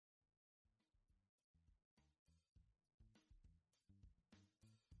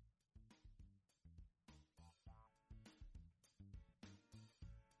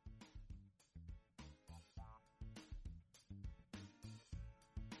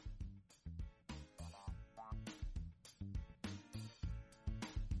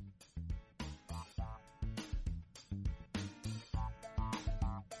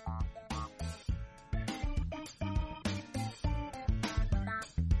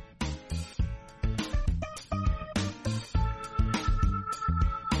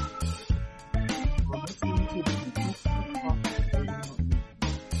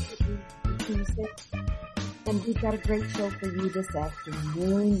And we've got a great show for you this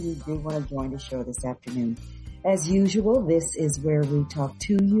afternoon. You do want to join the show this afternoon. As usual, this is where we talk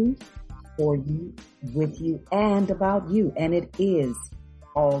to you, for you, with you, and about you. And it is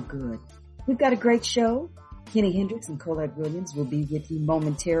all good. We've got a great show. Hendrix and Collette Williams will be with you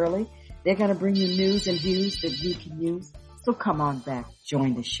momentarily. They're going to bring you news and views that you can use. So come on back.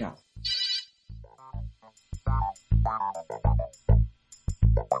 Join the show.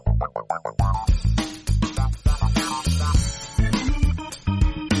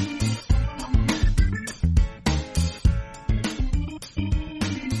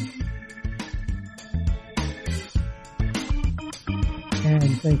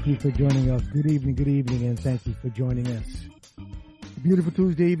 And thank you for joining us. Good evening, and thank you for joining us. Beautiful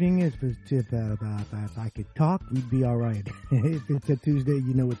Tuesday evening. If I could talk, we'd be all right. If it's a Tuesday,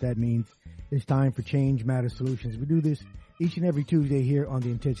 you know what that means. It's time for Change Matters Solutions. We do this each and every Tuesday here on the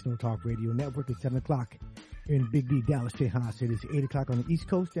Intentional Talk Radio Network at 7 o'clock here in Big D, Dallas, Texas. It is 8 o'clock on the East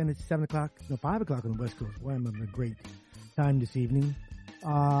Coast, and it's 5 o'clock on the West Coast. Well, I'm having a great time this evening.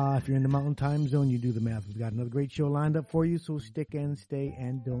 If you're in the mountain time zone, you do the math. We've got another great show lined up for you, so stick and stay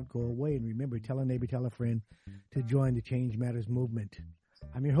and don't go away. And remember, tell a neighbor, tell a friend to join the Change Matters movement.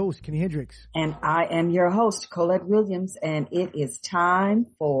 I'm your host, Kenny Hendrix. And I am your host, Collette Williams, and it is time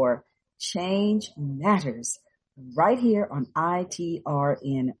for Change Matters right here on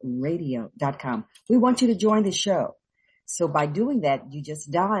itrnradio.com. We want you to join the show. So by doing that, you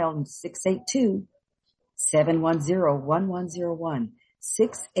just dial 682-710-1101.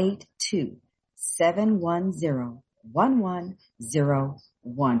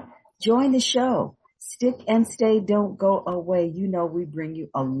 682-710-1101. Join the show. Stick and stay. Don't go away. You know, we bring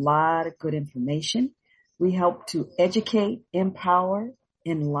you a lot of good information. We help to educate, empower,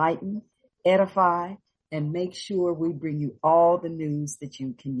 enlighten, edify, and make sure we bring you all the news that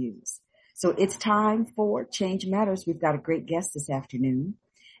you can use. So it's time for Change Matters. We've got a great guest this afternoon,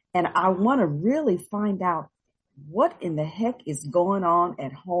 and I want to really find out what in the heck is going on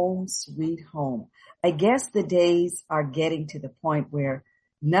at Home Sweet Home. I guess the days are getting to the point where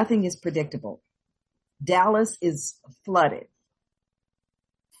nothing is predictable. Dallas is flooded.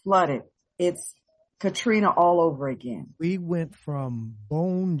 It's Katrina all over again. We went from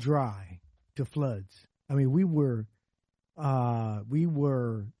bone dry to floods. I mean, we were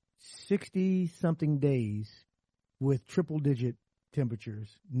 60 something days with triple digit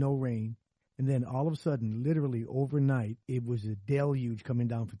temperatures, no rain. And then all of a sudden, literally overnight, it was a deluge coming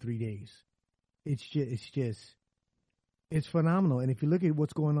down for 3 days. It's phenomenal. And if you look at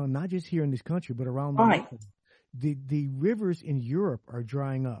what's going on, not just here in this country, but around the world, the rivers in Europe are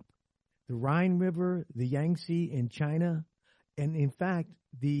drying up. The Rhine River, the Yangtze in China, and in fact,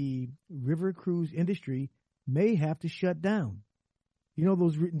 the river cruise industry may have to shut down. You know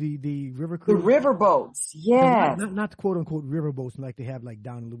those the river cruises? The river boats, yes. Not the quote-unquote river boats like they have like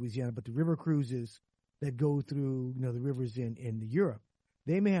down in Louisiana, but the river cruises that go through, the rivers in Europe.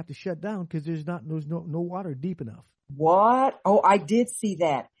 They may have to shut down because there's no water deep enough. What? Oh, I did see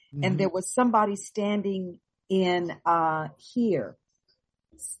that. Mm-hmm. And there was somebody standing in here.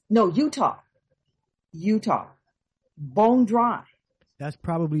 No, Utah. Bone dry. That's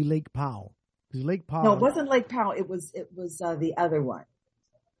probably Lake Powell. Lake Powell. No, it wasn't Lake Powell. It was the other one.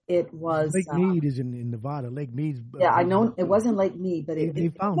 It was Lake Mead is in Nevada. Lake Mead's. Yeah, I know it wasn't Lake Mead, but they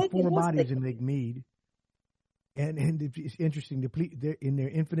found four bodies Lake in Lake Mead. And it's interesting. In their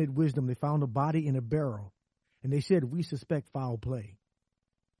infinite wisdom, they found a body in a barrel, and they said, "We suspect foul play."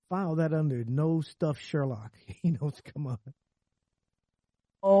 File that under no stuff Sherlock. Come on.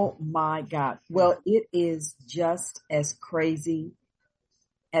 Oh my God! Well, it is just as crazy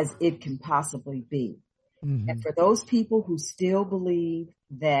as it can possibly be. Mm-hmm. And for those people who still believe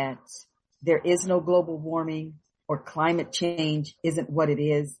that there is no global warming or climate change isn't what it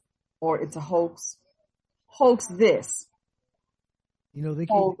is, or it's a hoax this.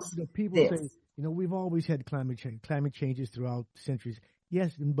 People say, we've always had climate changes throughout centuries.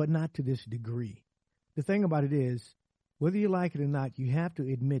 Yes, but not to this degree. The thing about it is, whether you like it or not, you have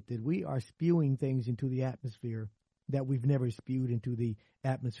to admit that we are spewing things into the atmosphere that we've never spewed into the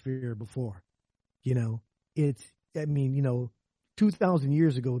atmosphere before. 2,000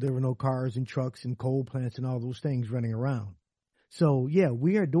 years ago, there were no cars and trucks and coal plants and all those things running around. So, yeah,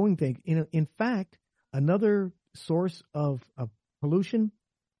 we are doing things. In fact, another source of pollution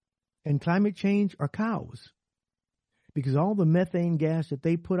and climate change are cows. Because all the methane gas that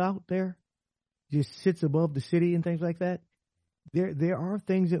they put out there just sits above the city and things like that. There are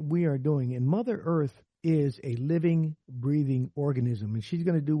things that we are doing. And Mother Earth is a living, breathing organism, and she's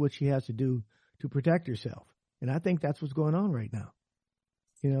going to do what she has to do to protect herself. And I think that's what's going on right now.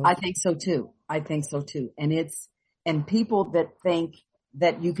 You know, I think so too. And people that think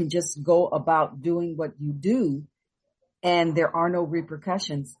that you can just go about doing what you do and there are no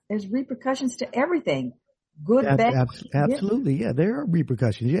repercussions. There's repercussions to everything. Good, bad, absolutely. Yeah, there are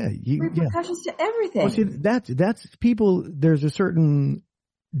repercussions. Yeah. Repercussions to everything. Well, see, that's people, there's a certain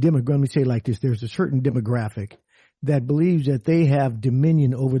let me say it like this. There's a certain demographic that believes that they have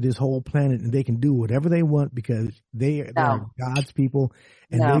dominion over this whole planet and they can do whatever they want because they're God's people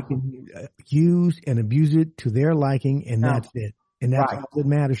and they can use and abuse it to their liking, and that's it. And that's all that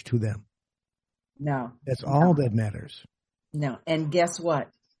matters to them. No. That's all that matters. No. And guess what?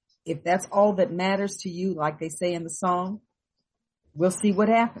 If that's all that matters to you, like they say in the song, we'll see what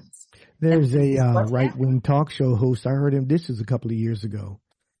happens. There's a right-wing talk show host. I heard him. This is a couple of years ago.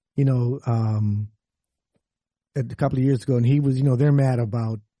 You know, a couple of years ago, and he was, you know, they're mad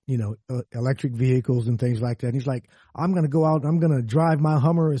about, you know, electric vehicles and things like that. And he's like, I'm going to go out and I'm going to drive my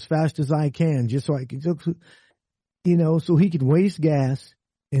Hummer as fast as I can just so I can, you know, so he can waste gas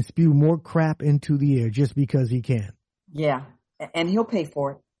and spew more crap into the air just because he can. Yeah. And he'll pay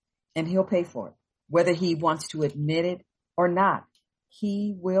for it. Whether he wants to admit it or not,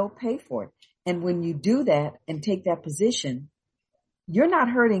 he will pay for it. And when you do that and take that position, you're not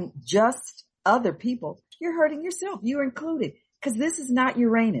hurting just other people. You're hurting yourself. You're included, because this is not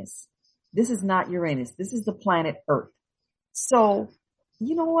Uranus. This is the planet Earth. So,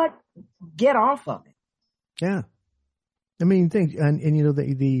 you know what? Get off of it. Yeah. I mean, and you know,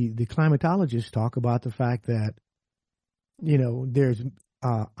 the climatologists talk about the fact that, you know, there's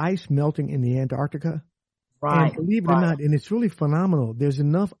ice melting in the Antarctica. Right. And believe it or not, and it's really phenomenal. There's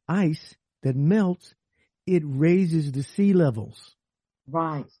enough ice that melts, it raises the sea levels.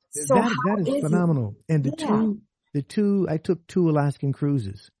 Right. So that is phenomenal. And I took 2 Alaskan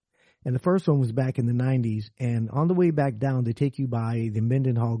cruises, and the first one was back in the 90s. And on the way back down, they take you by the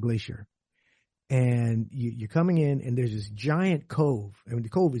Mendenhall Glacier, and you're coming in, and there's this giant cove. I mean, the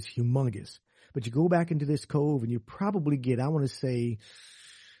cove is humongous, but you go back into this cove, and you probably get, I want to say,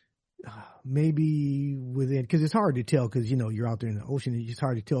 maybe within, because it's hard to tell, because, you know, you're out there in the ocean, and it's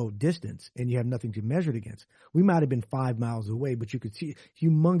hard to tell distance, and you have nothing to measure it against. We might have been 5 miles away, but you could see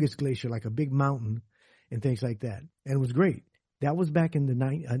humongous glacier, like a big mountain, and things like that. And it was great. That was back in the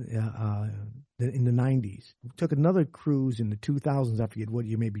 90s. We took another cruise in the 2000s. I forget what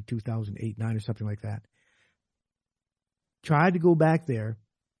year, maybe 2008, 9, or something like that. Tried to go back there.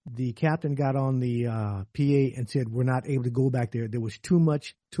 The captain got on the PA and said, we're not able to go back there. There was too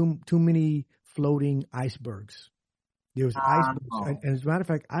many floating icebergs. There was icebergs. And as a matter of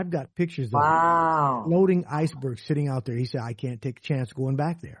fact, I've got pictures of floating icebergs sitting out there. He said, I can't take a chance going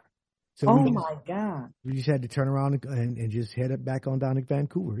back there. So my God. We just had to turn around and just head it back on down to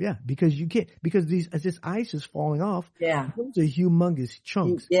Vancouver. Yeah, because you can't, because as this ice is falling off, those are humongous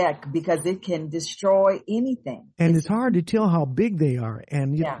chunks. Yeah, because it can destroy anything. And it's hard to tell how big they are.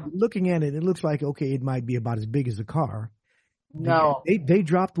 And you know, looking at it, it looks like, okay, it might be about as big as a car. No. They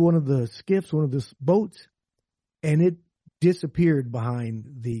dropped one of the skiffs, one of the boats, and it disappeared behind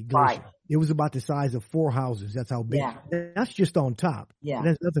the glacier. Right. It was about the size of 4 houses. That's how big. Yeah. That's just on top. Yeah. It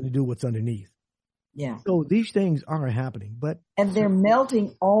has nothing to do with what's underneath. Yeah. So these things are happening, and they're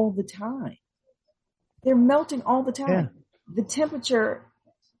melting all the time. Yeah. The temperature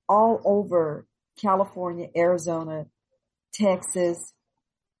all over California, Arizona, Texas,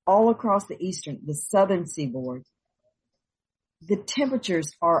 all across the southern seaboard, the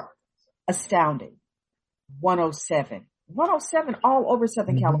temperatures are astounding. 107 all over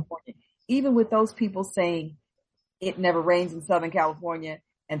Southern California. Even with those people saying it never rains in Southern California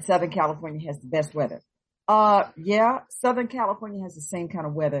and Southern California has the best weather. Southern California has the same kind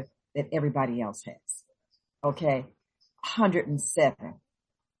of weather that everybody else has. Okay. 107,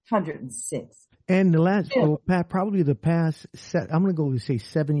 106. And probably the past, I'm going to go say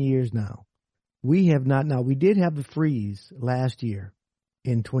 7 years now. We have not, now we did have the freeze last year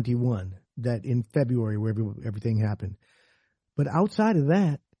in 21, that in February where everything happened. But outside of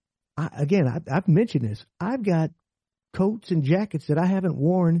that, I've mentioned this. I've got coats and jackets that I haven't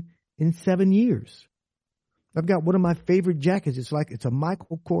worn in 7 years. I've got one of my favorite jackets. It's a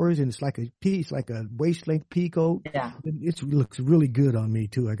Michael Kors, and it's like a waist length pea coat. Yeah. It looks really good on me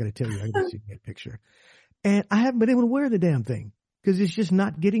too. I got to tell you, I got to see that picture. And I haven't been able to wear the damn thing because it's just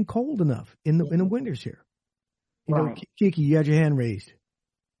not getting cold enough in the winters here. You know, Kiki, you had your hand raised.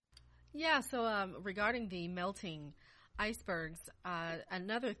 Yeah. So regarding the melting icebergs,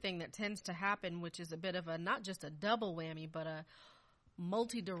 another thing that tends to happen, which is a bit of not just a double whammy, but a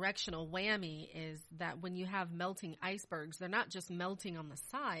multi-directional whammy, is that when you have melting icebergs, they're not just melting on the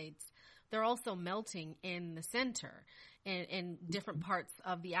sides, they're also melting in the center in different parts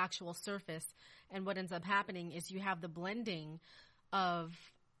of the actual surface. And what ends up happening is you have the blending of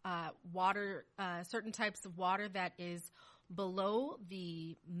water, certain types of water that is below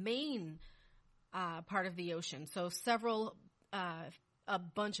the main part of the ocean. So a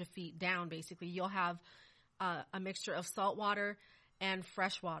bunch of feet down, basically, you'll have a mixture of salt water and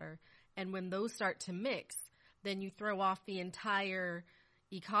fresh water. And when those start to mix, then you throw off the entire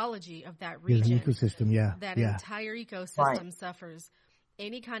ecology of that region. There's an ecosystem, yeah. That yeah. entire ecosystem suffers.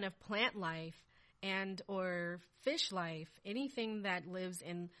 Any kind of plant life and or fish life, anything that lives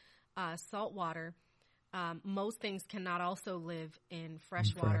in salt water, most things cannot also live in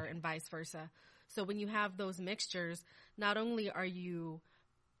fresh water and vice versa. So when you have those mixtures, not only are you,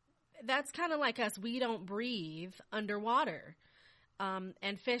 that's kind of like us, we don't breathe underwater.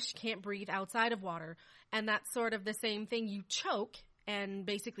 And fish can't breathe outside of water. And that's sort of the same thing. You choke and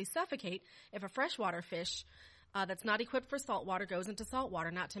basically suffocate if a freshwater fish that's not equipped for salt water goes into salt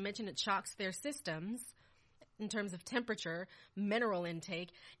water. Not to mention it shocks their systems in terms of temperature, mineral intake.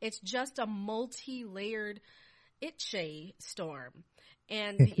 It's just a multi-layered itchy storm.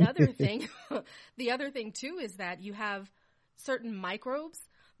 And the other thing too is that you have certain microbes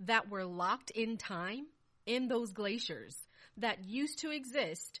that were locked in time in those glaciers that used to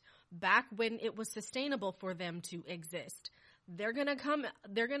exist back when it was sustainable for them to exist. They're going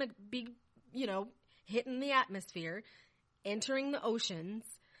to be, hitting the atmosphere, entering the oceans,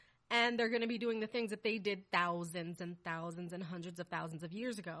 and they're going to be doing the things that they did thousands and thousands and hundreds of thousands of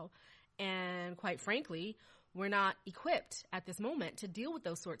years ago. And quite frankly, we're not equipped at this moment to deal with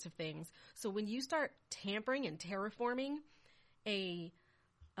those sorts of things. So when you start tampering and terraforming a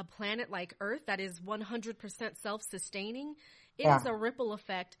planet like Earth that is 100% self-sustaining, it is a ripple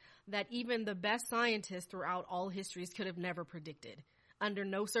effect that even the best scientists throughout all histories could have never predicted under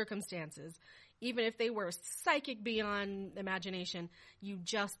no circumstances. Even if they were psychic beyond imagination, you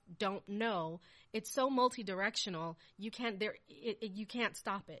just don't know. It's so multi-directional. You can't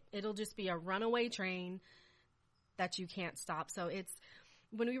stop it. It'll just be a runaway train that you can't stop. So it's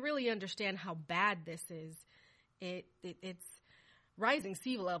when we really understand how bad this is, it's rising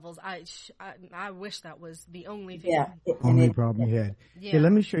sea levels. I wish that was the only thing. Yeah, only problem we had. Yeah.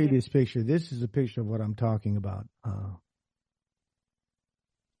 Let me show you this picture. This is a picture of what I'm talking about.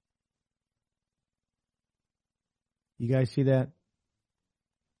 You guys see that?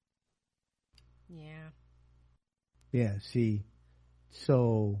 Yeah. Yeah, see.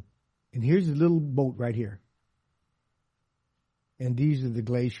 So, and here's a little boat right here. And these are the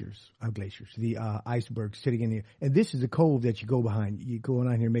the icebergs sitting in here. And this is the cove that you go behind. You go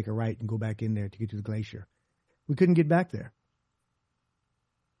on here, make a right, and go back in there to get to the glacier. We couldn't get back there.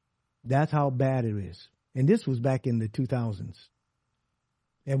 That's how bad it is. And this was back in the 2000s.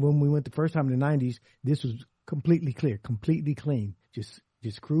 And when we went the first time in the 90s, this was completely clear, completely clean. Just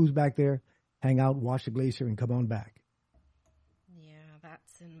cruise back there, hang out, watch the glacier, and come on back. Yeah,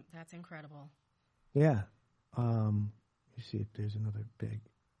 that's incredible. Yeah. Let's see if there's another big.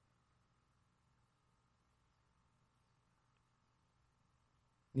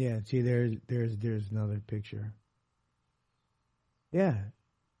 Yeah, see there's another picture. Yeah.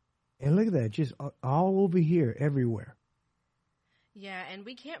 And look at that, just all over here, everywhere. Yeah, and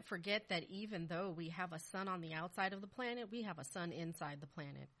we can't forget that even though we have a sun on the outside of the planet, we have a sun inside the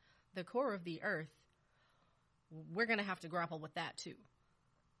planet. The core of the Earth, we're going to have to grapple with that too.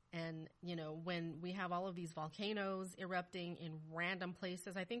 And, when we have all of these volcanoes erupting in random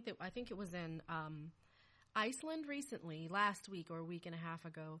places, I think it was in Iceland recently, last week or a week and a half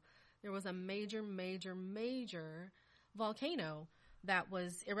ago, there was a major, major, major volcano that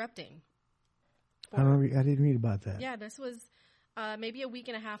was erupting. I didn't read about that. Yeah, this was maybe a week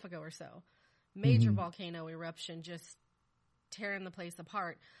and a half ago or so. Major volcano eruption, just tearing the place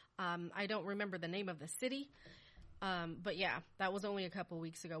apart. I don't remember the name of the city, but yeah, that was only a couple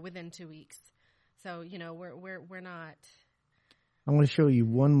weeks ago, within 2 weeks. So we're not. I want to show you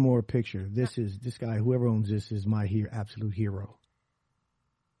one more picture. This guy, whoever owns this, is my absolute hero.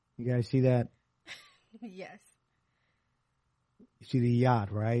 You guys see that? Yes. You see the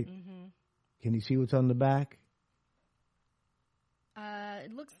yacht, right? Mm-hmm. Can you see what's on the back?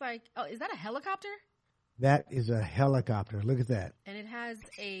 It looks like, is that a helicopter? That is a helicopter. Look at that. And it has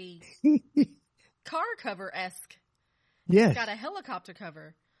a car cover-esque. Yes. It's got a helicopter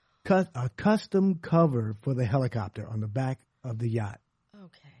cover. A custom cover for the helicopter on the back of the yacht.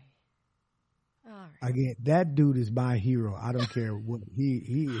 Okay. All right. Again, that dude is my hero. I don't care what he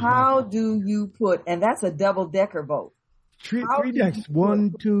is. How do you put, and that's a double-decker boat. Three decks.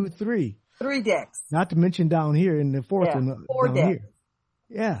 1, 2, 3. 3 decks. Not to mention down here in the fourth one. 4 down decks. Here.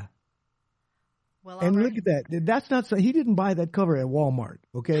 Yeah. Well, And all look at that. That's not so. He didn't buy that cover at Walmart.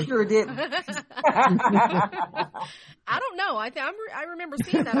 Okay. Sure didn't. I don't know. I remember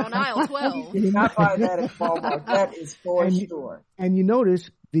seeing that on aisle 12. Did not buy that at Walmart. That is for sure. And you notice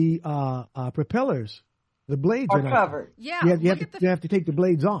the propellers, the blades Are not covered. Yeah. You have to take the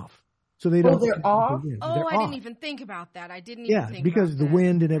blades off. So they don't. They're off? I didn't even think about that. I didn't even think because about the that.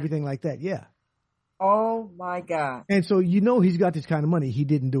 wind and everything like that. Yeah. Oh my God. And so he's got this kind of money. He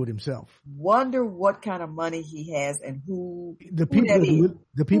didn't do it himself. Wonder what kind of money he has and who the people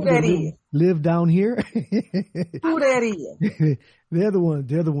that live down here. Who that is? They're the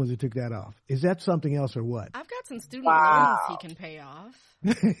ones that took that off. Is that something else or what? I've got some student loans he can pay off.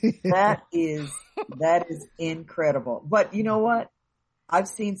 That is incredible. But you know what? I've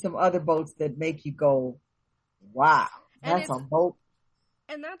seen some other boats that make you go, wow, that's a boat.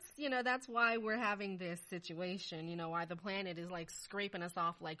 And that's why we're having this situation, why the planet is like scraping us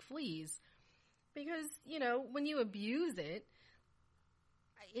off like fleas. Because, when you abuse it,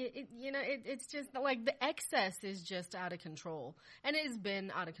 it's just like the excess is just out of control. And it has been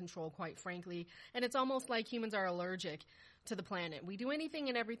out of control, quite frankly. And it's almost like humans are allergic to the planet. We do anything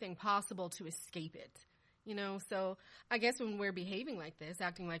and everything possible to escape it. So I guess when we're behaving like this,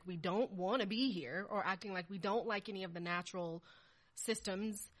 acting like we don't want to be here or acting like we don't like any of the natural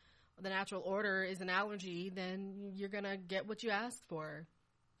systems, the natural order is an allergy, then you're going to get what you asked for.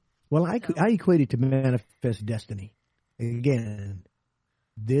 Well, I equate it to manifest destiny. Again,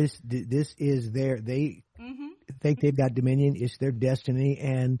 this is they think they've got dominion. It's their destiny,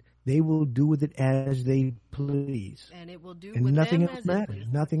 and they will do with it as they please. And it will do and with nothing them else as matters.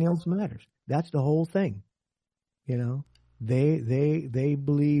 Nothing else matters. That's the whole thing. They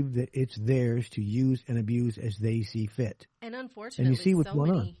believe that it's theirs to use and abuse as they see fit. And unfortunately, and you see what's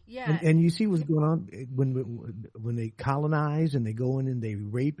going on. Yeah. And you see what's going on when they colonize and they go in and they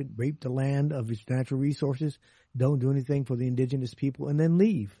rape the land of its natural resources, don't do anything for the indigenous people, and then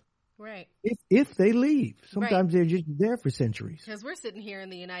leave. Right. If they leave. Sometimes they're just there for centuries. Because we're sitting here in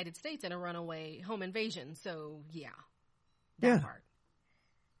the United States in a runaway home invasion. So, yeah. Part.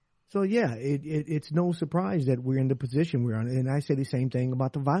 So, yeah, it's no surprise that we're in the position we're in. And I say the same thing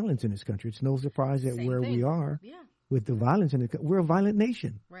about the violence in this country. It's no surprise that we are with the violence in the country. We're a violent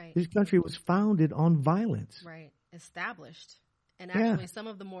nation. Right. This country was founded on violence. Right. Established. And actually, some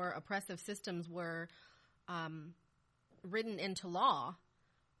of the more oppressive systems were written into law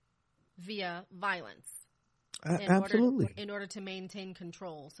via violence. Absolutely. In order to maintain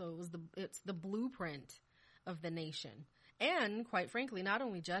control. So it's the blueprint of the nation. And quite frankly, not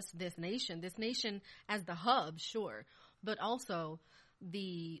only just this nation as the hub, sure, but also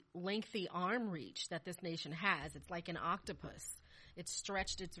the lengthy arm reach that this nation has. It's like an octopus. It's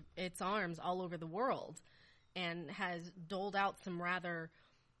stretched its arms all over the world and has doled out some rather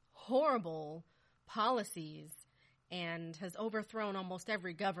horrible policies and has overthrown almost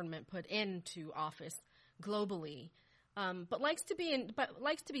every government put into office globally. But likes to be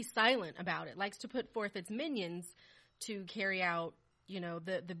silent about it, likes to put forth its minions to carry out,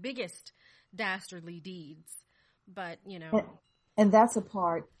 the biggest dastardly deeds. But, And that's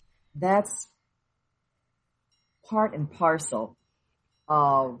part and parcel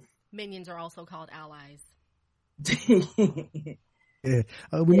of. Minions are also called allies. Yeah.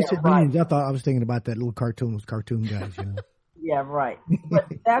 When you said minions, I was thinking about that little cartoon guys, Yeah, right. But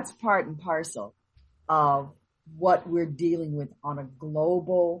that's part and parcel of what we're dealing with on a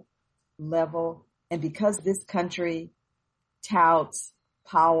global level. And because this country touts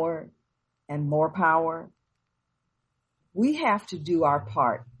power and more power, we have to do our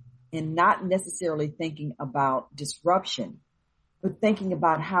part in not necessarily thinking about disruption, but thinking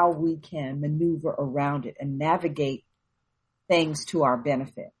about how we can maneuver around it and navigate things to our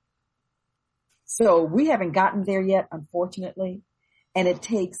benefit. So we haven't gotten there yet, unfortunately. And it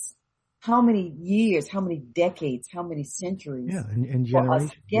takes how many years, how many decades, how many centuries and for us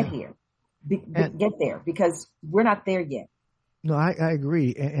to get here. Get there, because we're not there yet. No, I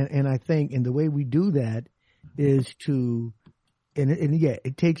agree, and I think, and the way we do that is to, and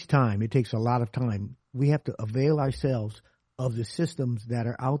it takes time. It takes a lot of time. We have to avail ourselves of the systems that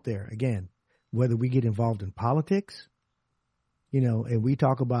are out there. Again, whether we get involved in politics, and we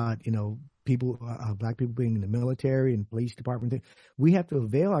talk about people, black people being in the military and police department. We have to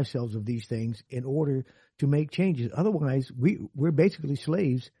avail ourselves of these things in order to make changes. Otherwise, we're basically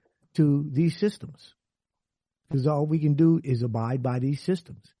slaves to these systems, because all we can do is abide by these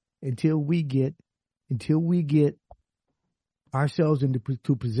systems until we get ourselves into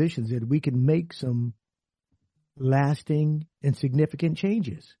positions that we can make some lasting and significant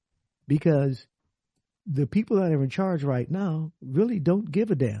changes. Because the people that are in charge right now really don't give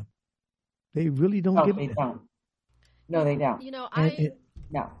a damn. They really don't No, give they a damn. don't. No, they don't. You know,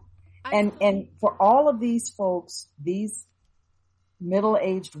 No. I And for all of these folks, these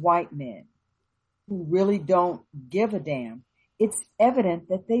middle-aged white men who really don't give a damn, it's evident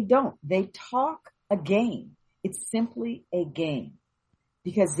that they don't. They talk a game. It's simply a game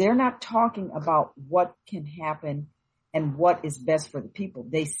because they're not talking about what can happen and what is best for the people.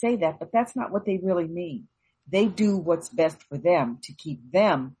 They say that, but that's not what they really mean. They do what's best for them to keep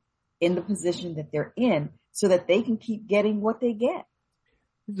them in the position that they're in so that they can keep getting what they get.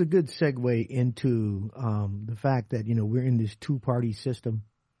 This is a good segue into the fact that, we're in this two-party system,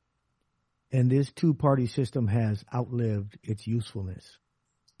 and this two-party system has outlived its usefulness.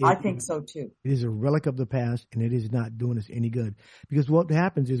 I think so, too. It is a relic of the past, and it is not doing us any good. Because what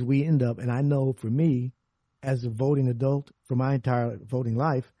happens is we end up, and I know for me, as a voting adult, for my entire voting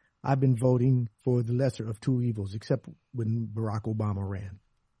life, I've been voting for the lesser of two evils, except when Barack Obama ran.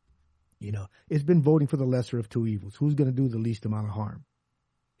 It's been voting for the lesser of two evils. Who's going to do the least amount of harm?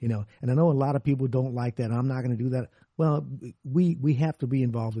 And I know a lot of people don't like that. I'm not going to do that. Well, we have to be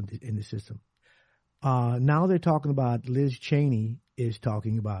involved in the system. Now they're talking about Liz Cheney is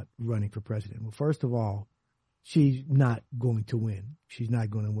talking about running for president. Well, first of all, she's not going to win. She's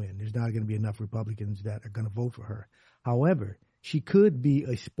not going to win. There's not going to be enough Republicans that are going to vote for her. However, she could be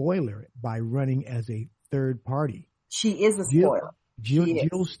a spoiler by running as a third party. She is a spoiler.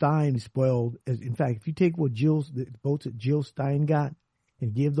 Jill Stein spoiled. In fact, if you take the votes that Jill Stein got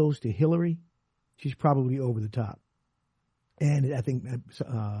and give those to Hillary, she's probably over the top. And I think it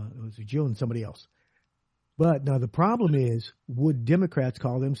was Jill and somebody else. But now the problem is, would Democrats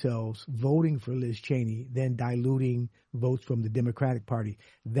call themselves voting for Liz Cheney, then diluting votes from the Democratic Party?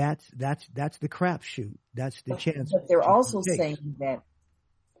 That's the crapshoot. That's the chance. But they're also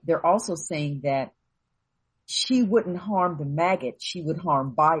saying that she wouldn't harm the maggot. She would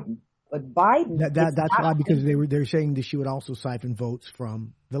harm Biden. But Biden. That's why, because they're saying that she would also siphon votes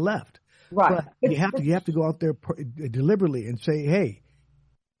from the left. Right. But you have to go out there deliberately and say, hey,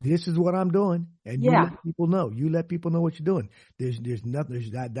 this is what I'm doing, and you let people know. You let people know what you're doing. There's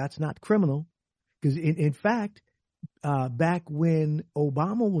nothing. That's not criminal, because in fact, back when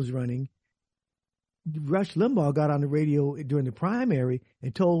Obama was running, Rush Limbaugh got on the radio during the primary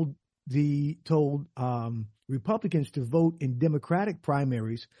and told Republicans to vote in Democratic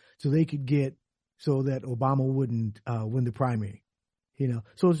primaries so that Obama wouldn't win the primary.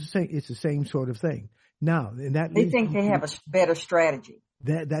 So it's the same sort of thing. Now, and that they think they have a better strategy.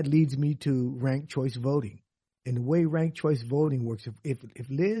 That leads me to ranked choice voting. And the way ranked choice voting works, if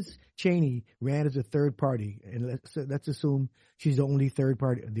Liz Cheney ran as a third party, and let's assume she's the only third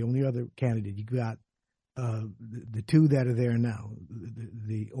party, the only other candidate, you got the two that are there now,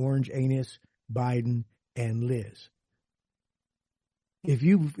 the orange anus, Biden, and Liz.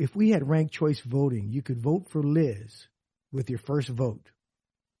 If we had ranked choice voting, you could vote for Liz with your first vote.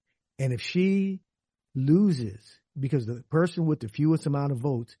 And if she loses, because the person with the fewest amount of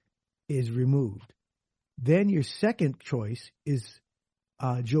votes is removed, then your second choice is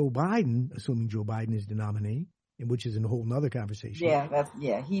Joe Biden, assuming Joe Biden is the nominee, which is a whole nother conversation.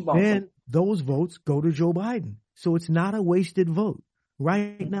 He won't. Then those votes go to Joe Biden. So it's not a wasted vote.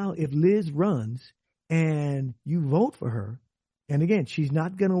 Right now, if Liz runs and you vote for her, and again, she's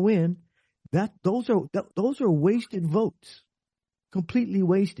not going to win, those are wasted votes, completely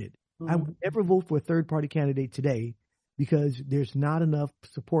wasted. I would never vote for a third-party candidate today because there's not enough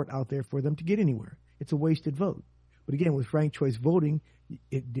support out there for them to get anywhere. It's a wasted vote. But again, with ranked choice voting,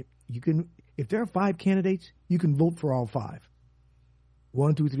 you can, if there are 5 candidates, you can vote for all 5.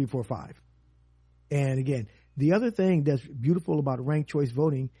 1, 2, 3, 4, 5. And again, the other thing that's beautiful about ranked choice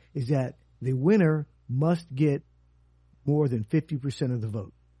voting is that the winner must get more than 50% of the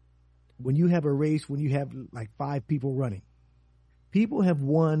vote. When you have a race, when you have like 5 people running, people have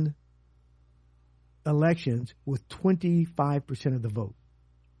won elections with 25% of the vote.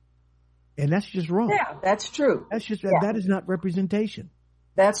 And that's just wrong. Yeah, that's true. That is not representation.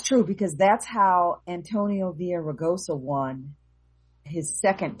 That's true, because that's how Antonio Villaraigosa won his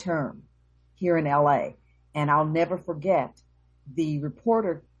second term here in LA. And I'll never forget, the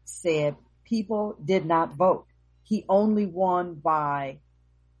reporter said people did not vote. He only won by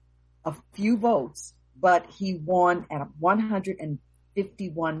a few votes, but he won at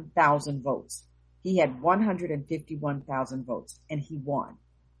 151,000 votes. He had 151,000 votes, and he won.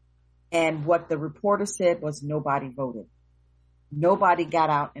 And what the reporter said was nobody voted. Nobody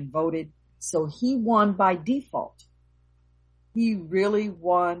got out and voted. So he won by default. He really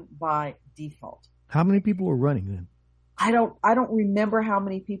won by default. How many people were running then? I don't remember how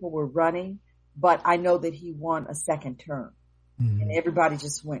many people were running, but I know that he won a second term. Mm-hmm. And everybody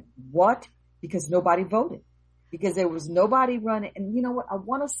just went, what? because nobody voted, because there was nobody running. And you know what? I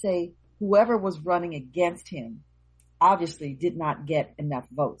want to say whoever was running against him obviously did not get enough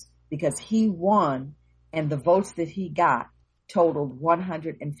votes, because he won, and the votes that he got totaled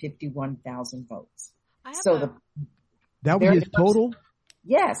 151,000 votes. That was his total?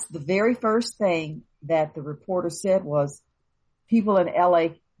 Yes. The very first thing that the reporter said was people in LA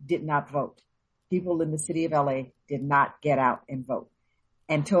did not vote. People in the city of LA did not get out and vote.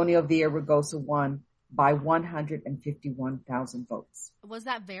 Antonio Villaraigosa won by 151,000 votes. Was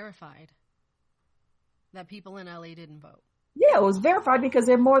that verified? That people in LA didn't vote? Yeah, it was verified because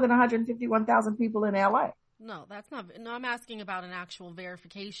there are more than 151,000 people in LA. No, that's not. No, I'm asking about an actual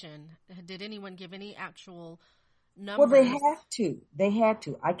verification. Did anyone give any actual numbers? Well, they have to. They had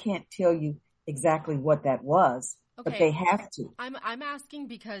to. I can't tell you exactly what that was, but they have to. I'm asking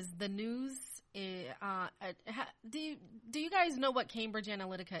because the news. Do you guys know what Cambridge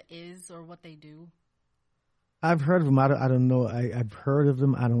Analytica is or what they do? I've heard of them. I don't know. I've heard of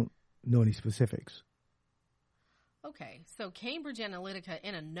them. I don't know any specifics. Okay, so Cambridge Analytica,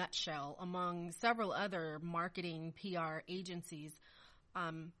 in a nutshell, among several other marketing PR agencies,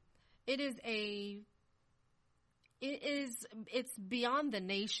 it's beyond the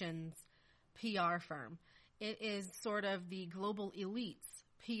nation's PR firm. It is sort of the global elite's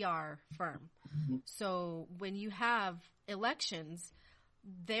PR firm. Mm-hmm. So when you have elections,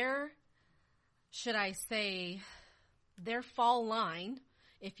 their fall line,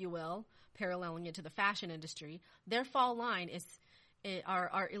 if you will, paralleling it to the fashion industry, their fall line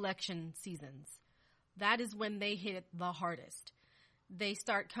are election seasons. That is when they hit it the hardest. They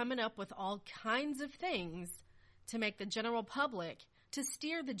start coming up with all kinds of things to make the general public, to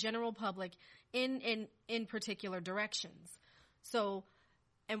steer the general public in particular directions. So,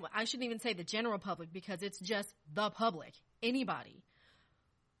 and I shouldn't even say the general public, because it's just the public. Anybody,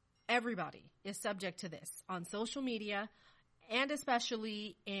 everybody is subject to this on social media, and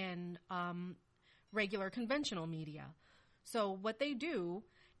especially in regular conventional media. So what they do,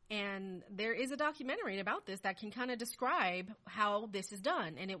 and there is a documentary about this that can kind of describe how this is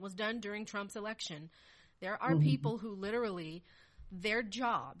done, and it was done during Trump's election. There are people who literally, their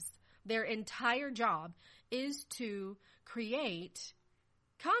entire job is to create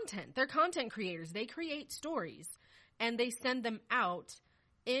content. They're content creators. They create stories, and they send them out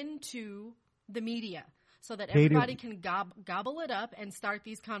into the media, so that everybody can gobble it up and start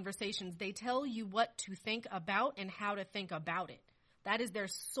these conversations. They tell you what to think about and how to think about it. That is their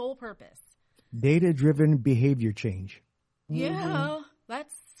sole purpose. Data-driven behavior change. Yeah,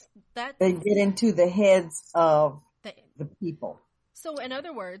 that's. They get into the heads of the people. So in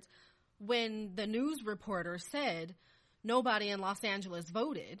other words, when the news reporter said nobody in Los Angeles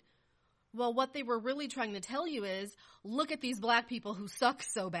voted, well, what they were really trying to tell you is, look at these black people who suck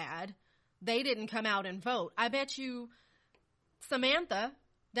so bad. They didn't come out and vote. I bet you Samantha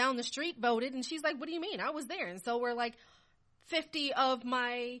down the street voted, and she's like, what do you mean? I was there. And so we're like 50 of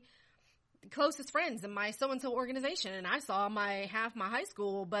my closest friends in my so-and-so organization, and I saw half my high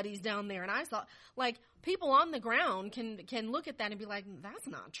school buddies down there, and I saw, like, people on the ground can look at that and be like, that's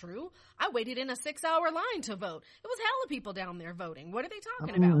not true. I waited in a 6-hour line to vote. It was hella people down there voting. What are they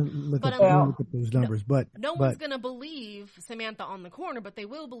talking about? Look at those numbers, no one's going to believe Samantha on the corner, but they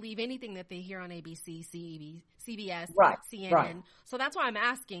will believe anything that they hear on ABC, CBS, CNN. Right. So that's why I'm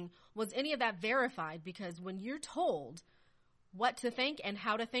asking, was any of that verified? Because when you're told what to think and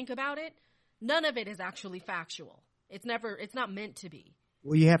how to think about it, none of it is actually factual. It's not meant to be.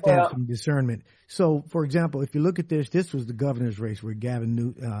 Well, you have to have some discernment. So, for example, if you look at this was the governor's race where Gavin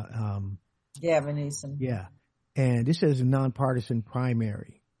Newsom. Yeah. And this is a nonpartisan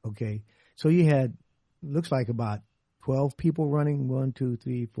primary. Okay. So you had, looks like about 12 people running. 1, 2,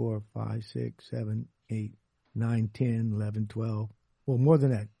 3, 4, 5, 6, 7, 8, 9, 10, 11, 12. Well, more than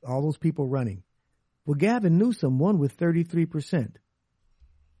that. All those people running. Well, Gavin Newsom won with 33%.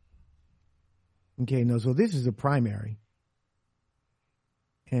 Okay, no, so this is a primary.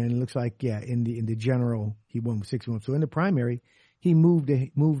 And it looks like, in the general, he won with 61. So in the primary, he moved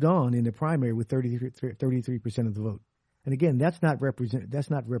on in the primary with 33% of the vote. And again, that's not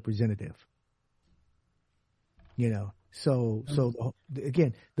representative. You know, so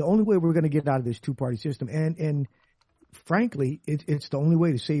again, the only way we're going to get out of this two-party system, and frankly, it's the only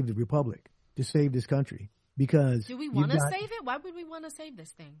way to save the republic, to save this country. Because do we want to save it? Why would we want to save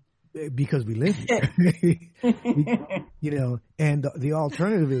this thing? Because we live here. You know, and the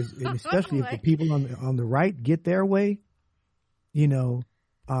alternative is, and especially if the people on the right get their way, you know,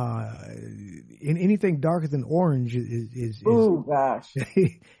 in anything darker than orange is oh gosh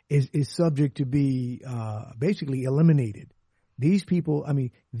is subject to be basically eliminated, These people, I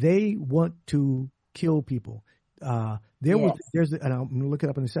mean, they want to kill people. And I'm going to look it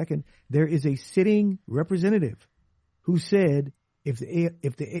up in a second. There is a sitting representative who said if the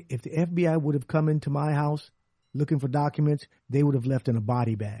FBI would have come into my house looking for documents, they would have left in a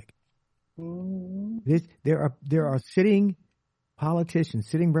body bag. Mm-hmm. There are sitting politicians,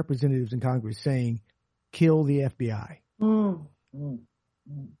 sitting representatives in Congress saying, "Kill the FBI." Mm-hmm.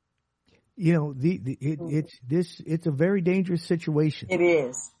 You know, it's a very dangerous situation. It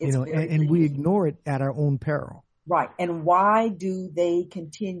is. It's and we ignore it at our own peril. Right. And why do they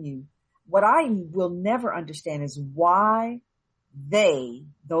continue? What I will never understand is why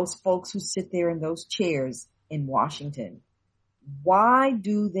those folks who sit there in those chairs in Washington, why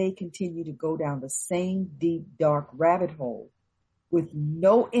do they continue to go down the same deep, dark rabbit hole with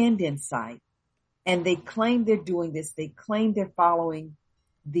no end in sight? And they claim they're doing this. They claim they're following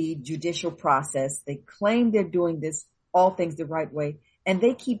the judicial process. They claim they're doing this, all things the right way. And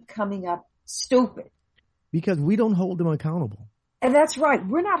they keep coming up stupid. Because we don't hold them accountable. And that's right.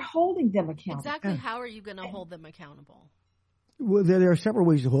 We're not holding them accountable. Exactly. How are you going to hold them accountable? Well, there are several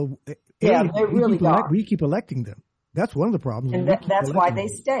ways to hold. Yeah, they really are. We keep electing them. That's one of the problems. And that's why they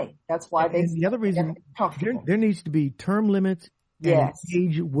stay. That's why they stay. The other reason, there needs to be term limits and an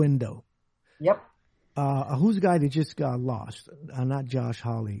age window. Yep. Who's the guy that just got lost? Not Josh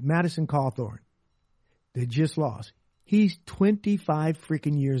Hawley. Madison Cawthorn. That just lost. He's 25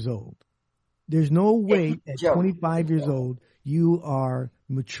 freaking years old. There's no way at 25 years old you are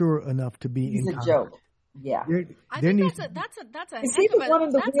mature enough to be in Congress. He's a joke. Yeah. I think that's a heck of a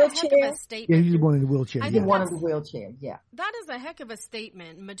statement. Yeah, he's the one in the wheelchair. He's the one in the wheelchair. Yeah. That is a heck of a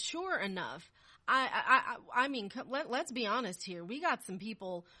statement. Mature enough. I mean, let's be honest here. We got some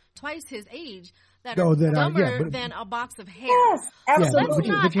people twice his age that are dumber than a box of hair. Yes, absolutely.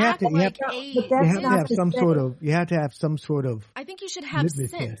 But you have to have some sort of. I think you should have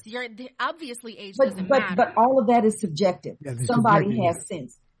sense. Obviously, age doesn't matter. But all of that is subjective. Yeah, somebody has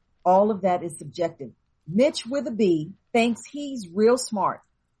sense. All of that is subjective. Mitch with a B thinks he's real smart,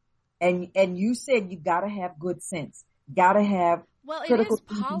 and you said you got to have good sense. Got to have. Well, it is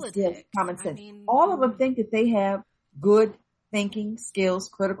politics. Common sense. I mean, all of them think that they have good thinking skills,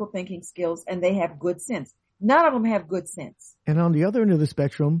 critical thinking skills, and they have good sense. None of them have good sense. And on the other end of the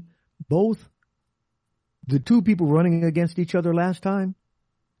spectrum, both the two people running against each other last time,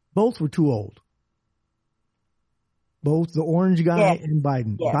 both were too old. Both the orange guy and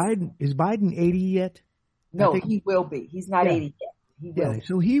Biden. Yes. Is Biden 80 yet? No, he will be. He's not 80 yet. He will. Yeah,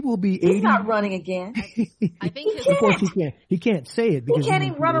 so he will be 80. He's not running again. I think of course he can't say it because he can't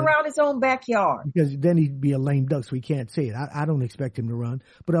even run around his own backyard. Because then he'd be a lame duck, so he can't say it. I don't expect him to run.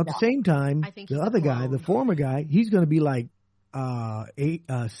 But at the same time, the other guy, the former guy, he's going to be like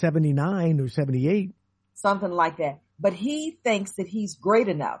 79 or 78. Something like that. But he thinks that he's great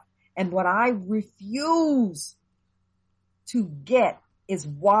enough. And what I refuse to get is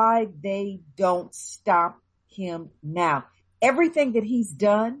why they don't stop him now. Everything that he's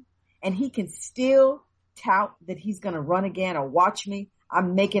done, and he can still tout that he's going to run again or watch me.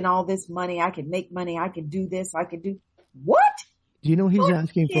 I'm making all this money. I can make money. I can do this. I can do what? Do you know he's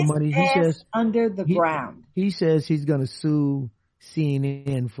asking for money? He says under the ground. He says he's going to sue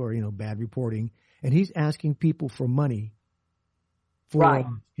CNN for, bad reporting, and he's asking people for money for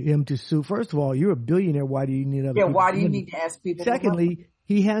him to sue. First of all, you're a billionaire. Why do you need other people? Why do you need to ask people? Secondly,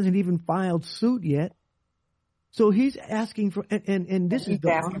 he hasn't even filed suit yet. So he's asking for, and this is the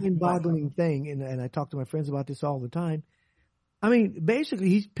mind-boggling thing, and I talk to my friends about this all the time. I mean, basically,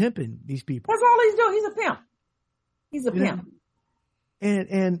 he's pimping these people. That's all he's doing. He's a pimp. He's a pimp.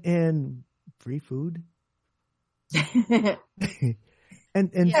 And free food.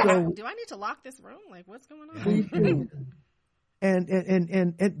 and so, do I need to lock this room? Like, what's going on? Free food.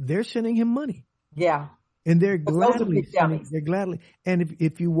 And they're sending him money. Yeah. And they're gladly, and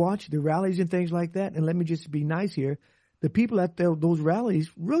if you watch the rallies and things like that, and let me just be nice here, the people at those rallies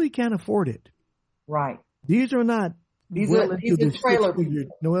really can't afford it. Right. These are not trailer people.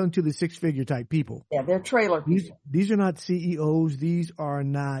 Well into the 6-figure type people. Yeah, they're trailer people. These are not CEOs. These are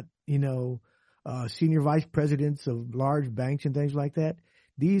not, senior vice presidents of large banks and things like that.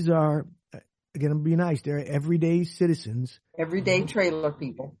 These are, again, I'm being nice. They're everyday citizens. Everyday trailer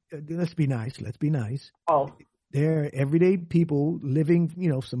people. Let's be nice. Oh. They're everyday people living,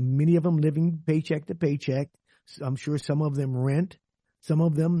 many of them living paycheck to paycheck. I'm sure some of them rent. Some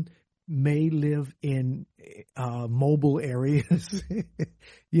of them may live in mobile areas,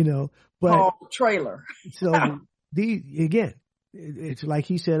 but trailer. So again, it's like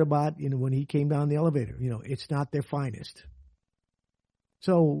he said about, when he came down the elevator, it's not their finest.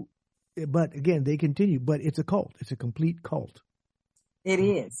 So, but again, they continue, but it's a cult. It's a complete cult. It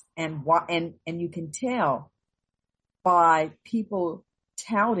is. And why, and you can tell by people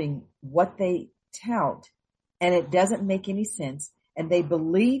touting what they tout, and it doesn't make any sense. And they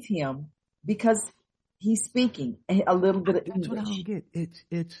believe him because he's speaking a little bit of English. That's what I don't get.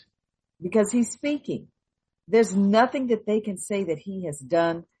 It's because he's speaking. There's nothing that they can say that he has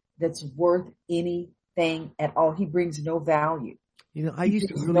done that's worth anything at all. He brings no value. You know, I used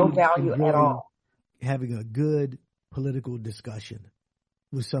to really no value at all. Having a good political discussion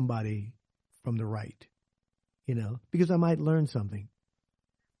with somebody from the right, you know, because I might learn something.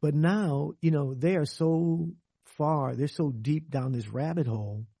 But now, you know, they are so far, they're so deep down this rabbit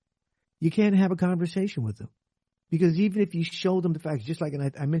hole, you can't have a conversation with them. Because even if you show them the facts, just like,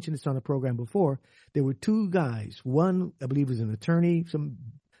 and I mentioned this on the program before, there were two guys. One, I believe, was an attorney, some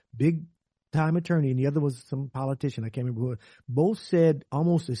big time attorney, and the other was some politician. I can't remember who. Both said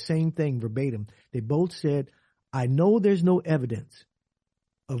almost the same thing verbatim. They both said, I know there's no evidence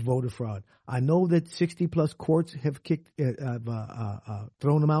of voter fraud. I know that 60 plus courts have thrown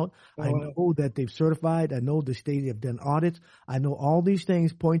them out. I know that they've certified. I know the state have done audits. I know all these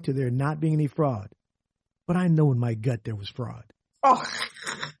things point to there not being any fraud. But I know in my gut there was fraud. Oh,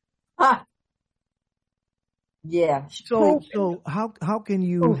 yeah. So how can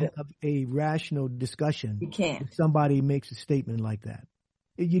you have a rational discussion? You can't. If somebody makes a statement like that,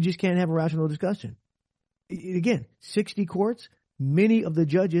 you just can't have a rational discussion. Again, 60 courts, many of the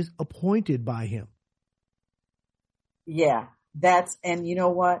judges appointed by him. Yeah, and you know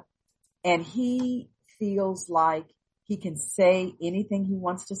what? And he feels like he can say anything he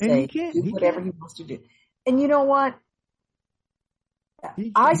wants to say, do whatever he wants to do. And you know what?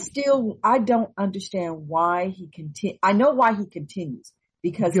 I don't understand why he continues. I know why he continues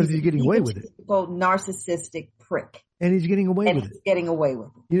because he's getting away with it. Narcissistic prick. And he's getting away with it. He's getting away with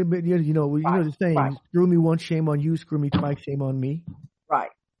it. You know the saying, right. Screw me once, shame on you. Screw me twice, shame on me. Right.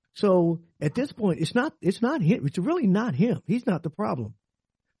 So at this point, it's not him. It's really not him. He's not the problem.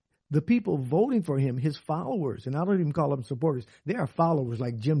 The people voting for him, his followers, and I don't even call them supporters. They are followers,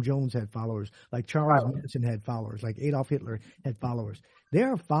 like Jim Jones had followers, like Charles Manson had followers, like Adolf Hitler had followers. They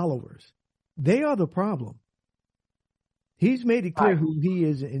are followers. They are the problem. He's made it clear who he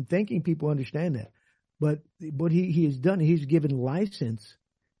is, and thinking people understand that. But what he has done, he's given license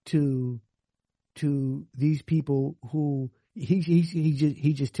to these people who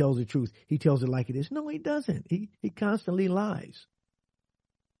he just tells the truth. He tells it like it is. No, he doesn't. He constantly lies.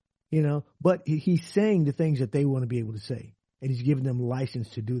 You know, but he's saying the things that they want to be able to say, and he's giving them license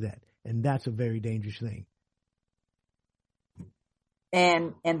to do that, and that's a very dangerous thing.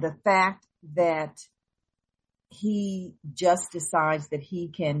 And the fact that he just decides that he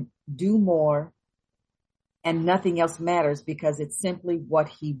can do more and nothing else matters because it's simply what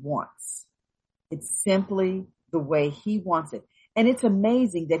he wants. It's simply the way he wants it. And it's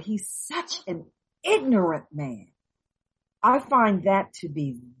amazing that he's such an ignorant man. I find that to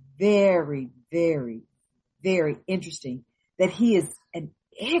be very, very, very interesting that he is an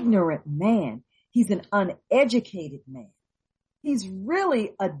ignorant man. He's an uneducated man. He's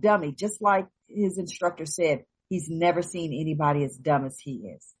really a dummy, just like his instructor said. He's never seen anybody as dumb as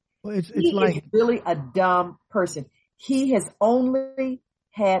he is. Well, he is really a dumb person. He has only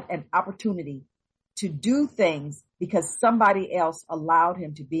had an opportunity to do things because somebody else allowed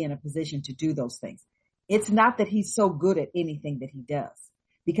him to be in a position to do those things. It's not that he's so good at anything that he does,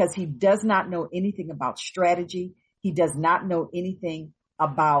 because he does not know anything about strategy. He does not know anything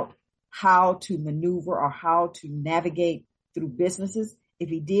about how to maneuver or how to navigate through businesses. If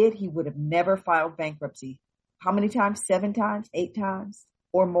he did, he would have never filed bankruptcy. How many times? 7 times, 8 times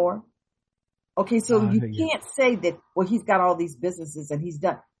or more? Okay, so you can't say that, well, he's got all these businesses and he's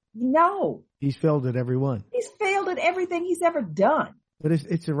done. No. He's failed at every one. He's failed at everything he's ever done. But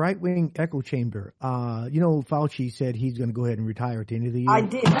it's a right-wing echo chamber. You know, Fauci said he's going to go ahead and retire at the end of the year. I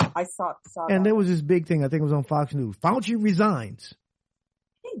did. I saw that. And there was this big thing, I think it was on Fox News. Fauci resigns.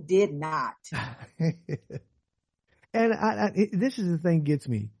 He did not. And this is the thing that gets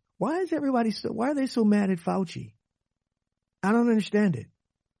me. Why are they so mad at Fauci? I don't understand it.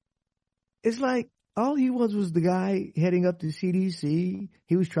 It's like all he was the guy heading up the CDC.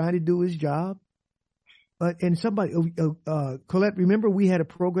 He was trying to do his job. And somebody, Collette, remember we had a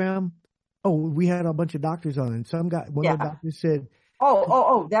program? Oh, we had a bunch of doctors on, and one of the doctors said,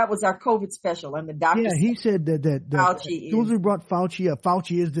 "Oh, that was our COVID special." And the doctor, he said that Fauci as soon as we brought Fauci up,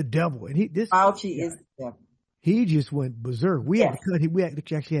 Fauci is the devil, and Fauci is the devil. He just went berserk. We had to cut him. We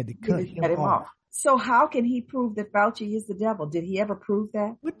actually had to cut him off. So how can he prove that Fauci is the devil? Did he ever prove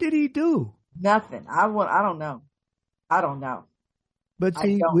that? What did he do? Nothing. I don't know. But I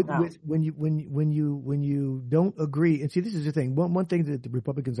see, don't know. when you don't agree, and see, this is the thing. One thing that the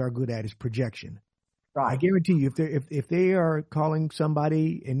Republicans are good at is projection. I Right. guarantee you, if they are calling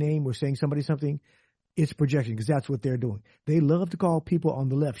somebody a name or saying somebody something, it's projection, because that's what they're doing. They love to call people on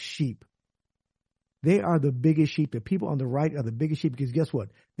the left sheep. They are the biggest sheep. The people on the right are the biggest sheep, because guess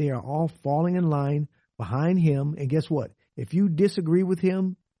what? They are all falling in line behind him. And guess what? If you disagree with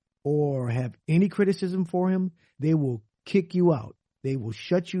him or have any criticism for him, they will kick you out. They will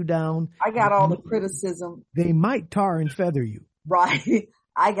shut you down. I got all the criticism. They might tar and feather you. Right.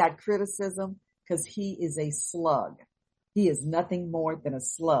 I got criticism because he is a slug. He is nothing more than a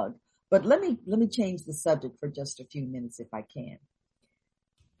slug. But let me change the subject for just a few minutes if I can.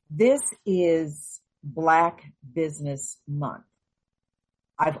 This is Black Business Month.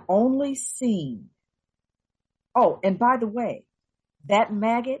 I've only seen, oh, and by the way, that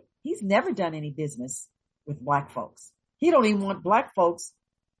maggot, he's never done any business with black folks. He don't even want black folks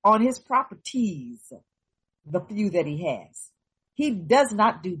on his properties, the few that he has. He does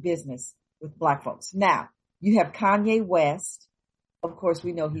not do business with black folks. Now, you have Kanye West. Of course,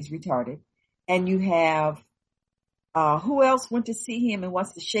 we know he's retarded. And you have, who else went to see him and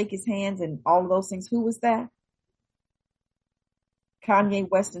wants to shake his hands and all of those things? Who was that? Kanye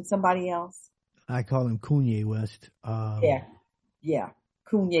West and somebody else? I call him Kanye West. Yeah,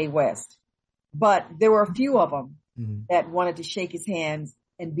 Kanye West. But there were a few of them that wanted to shake his hands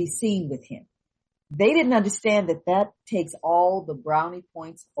and be seen with him. They didn't understand that takes all the brownie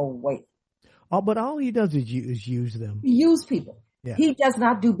points away. Oh, but all he does is use them. He use people. Yeah. He does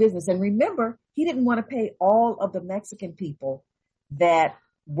not do business. And remember, he didn't want to pay all of the Mexican people that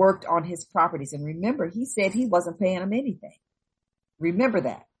worked on his properties. And remember, he said he wasn't paying them anything. Remember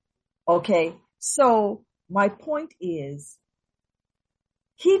that. Okay. So my point is,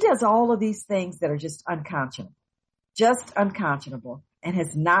 he does all of these things that are just unconscionable, and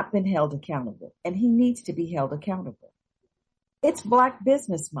has not been held accountable. And he needs to be held accountable. It's Black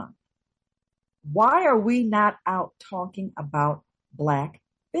Business Month. Why are we not out talking about black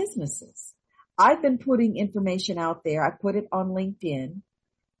businesses? I've been putting information out there. I put it on LinkedIn.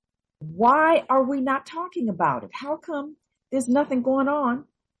 Why are we not talking about it? How come there's nothing going on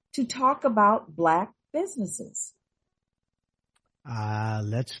to talk about black businesses?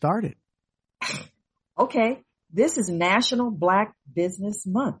 Let's start it. Okay. This is National Black Business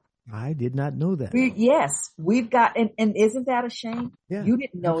Month. I did not know that. We've got, and isn't that a shame? Yeah, You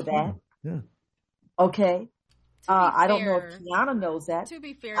didn't know absolutely. that. Yeah. Okay. I don't know if Kiyana knows that. To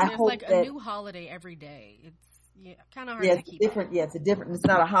be fair, I there's hope like that- a new holiday every day. It's kind of hard to keep up. It's a different, it's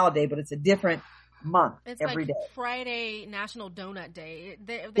not a holiday, but it's a different month It's every like day. Friday, National Donut Day.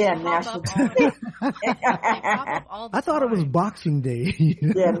 They Yeah, pop National up all the, they pop up all the I thought it was time. Boxing Day.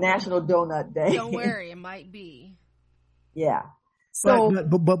 Yeah, National Donut Day. Don't worry, it might be. Yeah. So,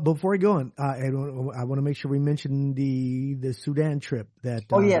 but before we go on, I want to make sure we mention the Sudan trip that.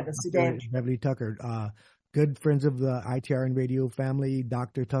 the Sudan trip. Beverly Tucker, good friends of the ITRN radio family,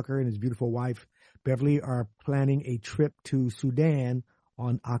 Dr. Tucker and his beautiful wife Beverly are planning a trip to Sudan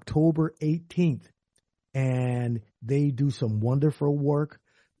on October 18th, and they do some wonderful work.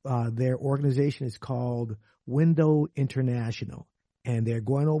 Their organization is called Window International, and they're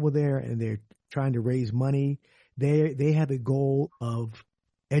going over there and they're trying to raise money. They have a goal of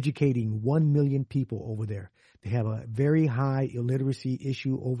educating 1 million people over there. They have a very high illiteracy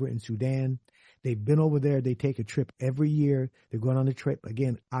issue over in Sudan. They've been over there. They take a trip every year. They're going on the trip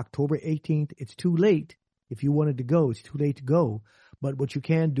again, October 18th. It's too late. If you wanted to go, it's too late to go. But what you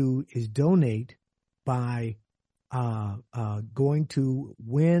can do is donate by going to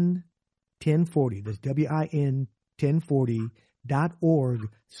WIN 1040. That's WIN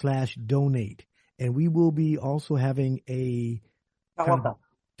 1040.org/donate. And we will be also having a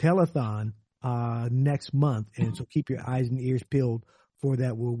telethon next month. And so keep your eyes and ears peeled for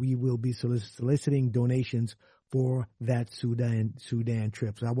that. We will be soliciting donations for that Sudan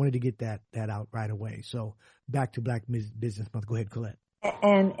trip. So I wanted to get that out right away. So back to Black Business Month. Go ahead, Collette.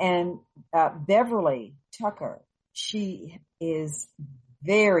 And Beverly Tucker, she is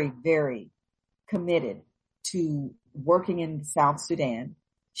very, very committed to working in South Sudan.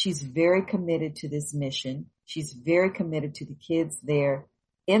 She's very committed to this mission. She's very committed to the kids there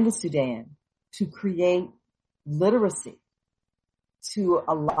in the Sudan to create literacy, to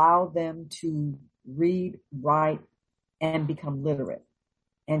allow them to read, write, and become literate.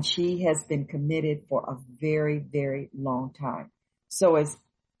 And she has been committed for a very, very long time. So as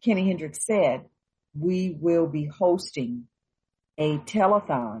Kenny Hendrix said, we will be hosting a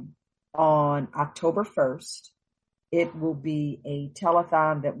telethon on October 1st. It will be a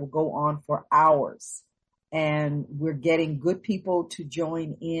telethon that will go on for hours. and we're getting good people to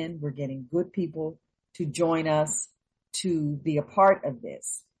join in. We're getting good people to join us to be a part of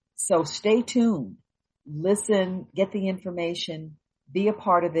this. So stay tuned, listen, get the information, be a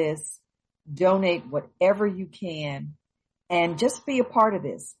part of this, donate whatever you can, and just be a part of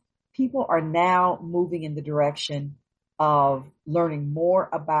this. People are now moving in the direction of learning more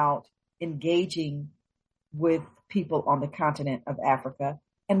about engaging with people on the continent of Africa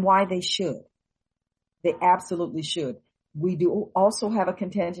and why they should. They absolutely should. We do also have a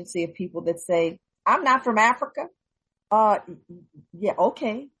contingency of people that say, I'm not from Africa. Yeah,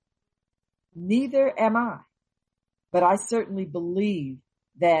 okay. Neither am I. But I certainly believe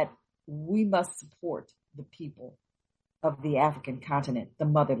that we must support the people of the African continent, the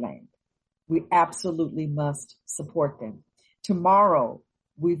motherland. We absolutely must support them. Tomorrow,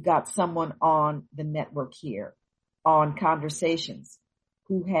 we've got someone on the network here on Conversations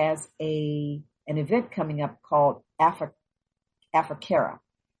who has an event coming up called Africara.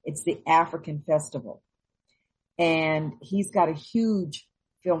 It's the African Festival. And he's got a huge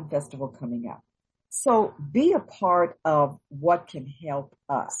film festival coming up. So be a part of what can help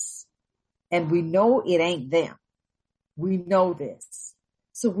us. And we know it ain't them. We know this.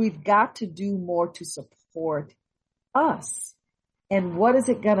 So we've got to do more to support us. And what is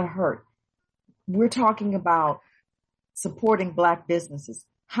it going to hurt? We're talking about supporting Black businesses.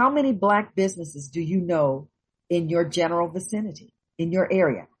 How many Black businesses do you know in your general vicinity, in your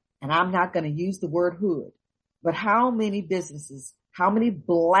area? And I'm not going to use the word hood, but how many businesses, how many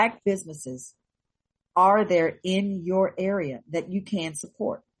Black businesses are there in your area that you can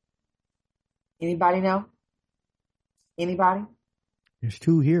support? Anybody know? Anybody? There's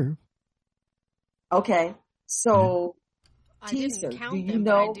 2 here. Okay. So, I didn't Teaser, count do you them,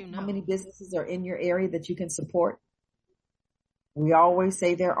 but I know do how know. many businesses are in your area that you can support? We always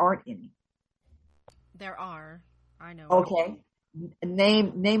say there aren't any. There are. I know. Okay.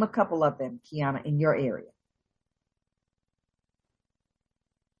 Name a couple of them, Kiyana, in your area.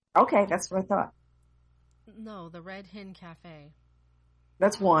 Okay, that's what I thought. No, the Red Hen Cafe.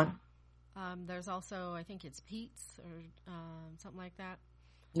 That's one. There's also, I think it's Pete's or something like that.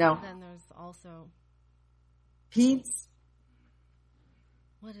 No. Then there's also, Pete's.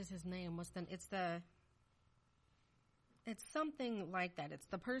 what is his name? It's something like that. It's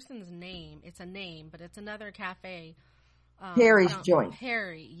the person's name. It's a name, but it's another cafe. Harry's Joint.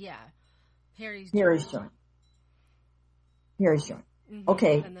 Harry, yeah. Harry's Joint. Harry's Joint. Mm-hmm.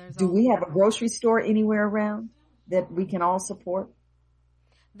 Okay. Do we have a grocery store anywhere around that we can all support?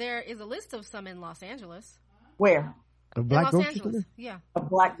 There is a list of some in Los Angeles. Where? A Black grocery Angeles, store? yeah. A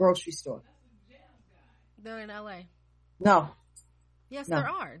Black grocery store. They're in LA. No. Yes, No. there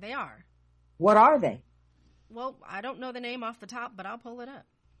are. They are. What are they? Well, I don't know the name off the top, but I'll pull it up.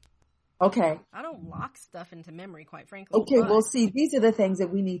 Okay. I don't lock stuff into memory, quite frankly. Okay, well, see, these are the things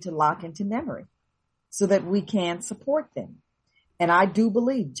that we need to lock into memory so that we can support them. And I do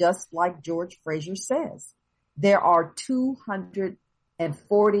believe, just like George Fraser says, there are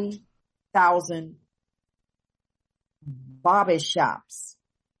 240,000 barber shops,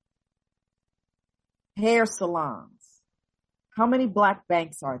 hair salons. How many Black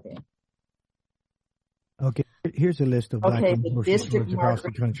banks are there? Okay, here's a list of Black the grocery District stores across the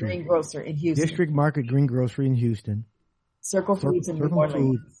Market country. Green Grocer in Houston. District Market Green Grocery in Houston. Circle Foods in New Circle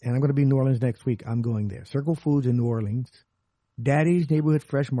Orleans. Foods, and I'm going to be in New Orleans next week. I'm going there. Circle Foods in New Orleans. Daddy's Neighborhood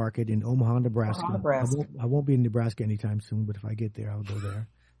Fresh Market in Omaha, Nebraska. I won't be in Nebraska anytime soon, but if I get there, I'll go there.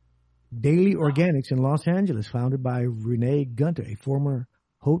 Daily Organics in Los Angeles, founded by Renee Gunter, a former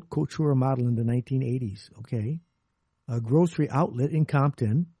haute couture model in the 1980s. Okay. A grocery outlet in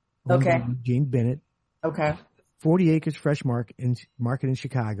Compton. Owned by Eugene Bennett. Okay. 40 Acres Fresh Market in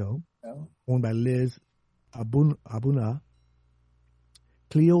Chicago. Owned by Liz Abuna.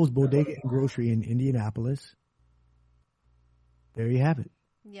 Cleo's Bodega and Grocery in Indianapolis. There you have it.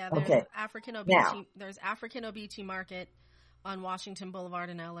 Yeah, there's there's African Obichi Market on Washington Boulevard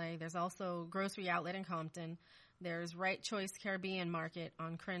in LA. There's also Grocery Outlet in Compton. There's Right Choice Caribbean Market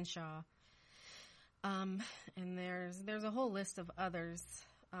on Crenshaw. And there's a whole list of others.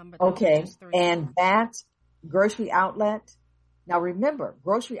 But okay, and that Grocery Outlet. Now remember,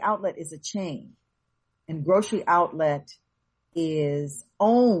 Grocery Outlet is a chain, and Grocery Outlet is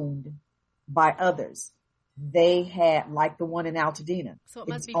owned by others. They had, like the one in Altadena. So it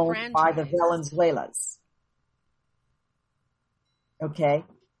must be owned franchised by the Valenzuelas. Okay.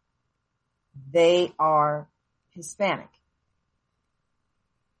 They are Hispanic.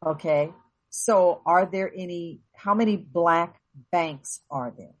 Okay. So how many Black banks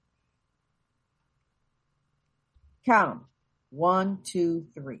are there? Count them. 1, 2,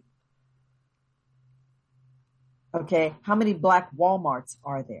 3. Okay. How many black Walmarts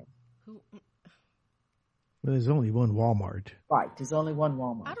are there? Who? Well, there's only one Walmart. Right. There's only one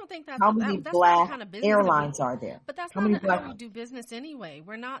Walmart. I don't think that's How many that's not the black kind of business airlines are there? But that's How not many how black? we do business anyway.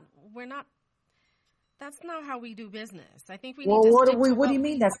 We're not. That's not how we do business. I think we Well, need to what do stick we? to What do you what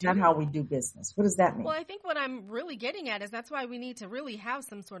mean? we That's not do. how we do business. What does that mean? Well, I think what I'm really getting at is that's why we need to really have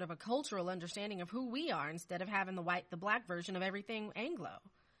some sort of a cultural understanding of who we are instead of having the black version of everything Anglo.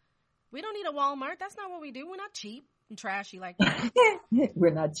 We don't need a Walmart. That's not what we do. We're not cheap and trashy like that.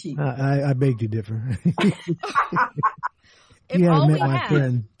 We're not cheap. I beg to differ. If You haven't all met we my have,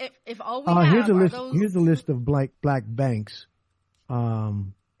 friend. if all we have Here's a are list. those, Here's a list of black banks.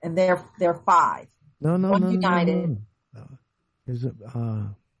 And they're 5. No. United. There's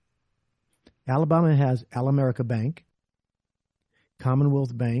Alabama has Alamerica Bank,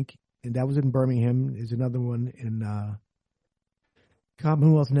 Commonwealth Bank, and that was in Birmingham. There's another one in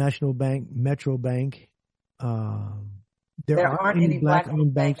Commonwealth National Bank, Metro Bank. There aren't any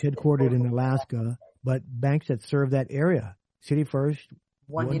black-owned banks headquartered in Alaska, but banks that serve that area. City First,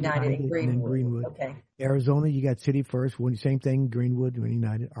 One United in and then Greenwood. Okay. Arizona, you got City First, same thing, Greenwood, One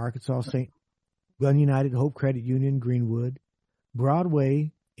United. Arkansas, One United, Hope Credit Union, Greenwood.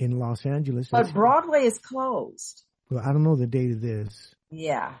 Broadway in Los Angeles. But Broadway is closed. Well, I don't know the date of this.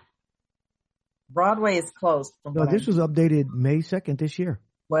 Yeah. Broadway is closed. No, this was updated May 2nd this year.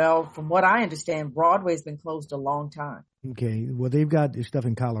 Well, from what I understand, Broadway's been closed a long time. Okay. Well, they've got their stuff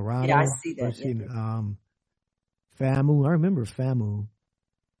in Colorado. Yeah, I see that. FAMU. I remember FAMU.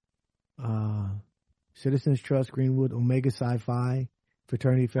 Citizens Trust, Greenwood, Omega Sci-Fi,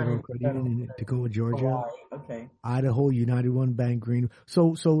 Fraternity Federal Credit Union in Tacoma, Georgia. Hawaii. Okay. Idaho, United One Bank, Green.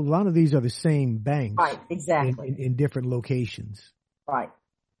 So a lot of these are the same banks. Right, exactly. In different locations. Right.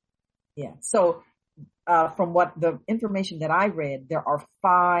 Yeah. So, from what the information that I read, there are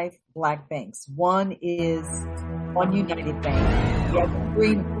 5 black banks. One is One United Bank. The other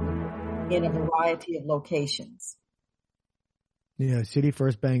Greenwood in a variety of locations. Yeah, City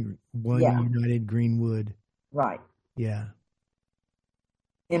First Bank, One United, Greenwood. Right. Yeah.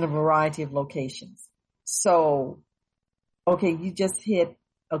 In a variety of locations. So, okay, you just hit,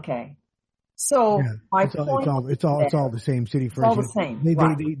 okay. So my point it's all the same. City First. It's all the same.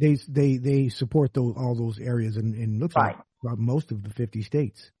 They support all those areas and looks like most of the 50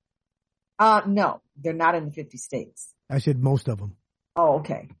 states. No, they're not in the 50 states. I said most of them. Oh,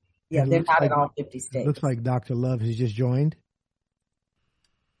 okay. Yeah, they're not in all 50 states. It looks like Dr. Love has just joined.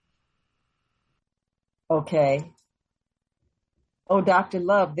 Okay. Oh, Dr.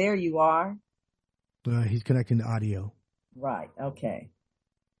 Love, there you are. He's connecting the audio. Right. Okay.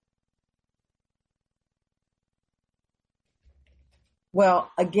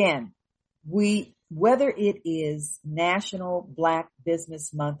 Well, again, whether it is National Black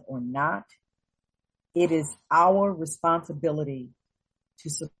Business Month or not, it is our responsibility to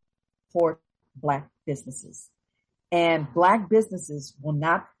support black businesses. And black businesses will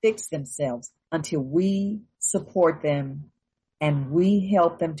not fix themselves until we support them and we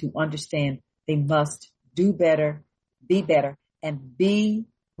help them to understand they must do better, be better, and be.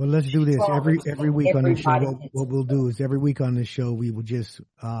 Well, let's do this every week on this show. What we'll do is every week on this show we will just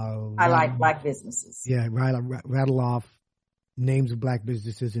highlight black businesses. Yeah, rattle off names of black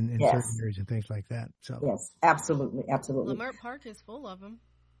businesses in certain areas and things like that. So yes, absolutely. Lamert Park is full of them.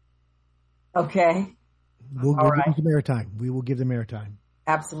 Okay. We'll give them some airtime. We will give them airtime.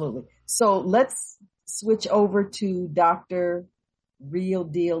 Absolutely. So let's switch over to Dr. Real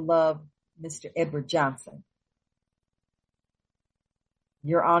Deal Love, Mr. Edward Johnson.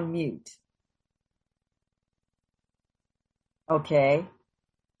 You're on mute. Okay.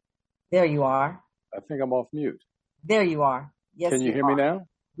 There you are. I think I'm off mute. There you are. Yes. Can you hear me now?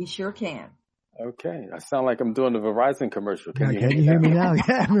 We sure can. Okay. I sound like I'm doing the Verizon commercial. Can you hear me now? Yeah,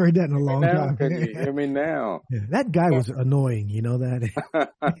 I haven't heard that in a long time. Can you hear me now? Yeah, that guy was annoying, you know that?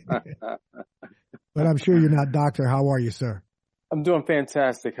 But I'm sure you're not doctor. How are you, sir? I'm doing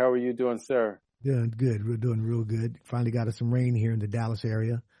fantastic. How are you doing, sir? Doing good. We're doing real good. Finally got us some rain here in the Dallas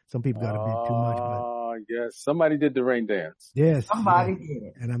area. Some people got a bit too much. Oh, yes. Somebody did the rain dance. Yes. Somebody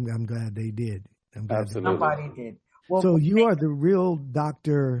did. And I'm glad they did. Absolutely. Somebody did. Well, so you are the real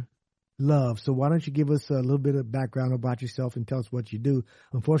Dr. Love. So why don't you give us a little bit of background about yourself and tell us what you do?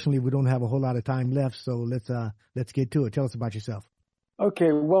 Unfortunately, we don't have a whole lot of time left, so let's get to it. Tell us about yourself.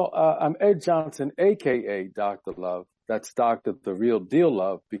 Okay, well, I'm Ed Johnson, a.k.a. Dr. Love. That's Dr. The Real Deal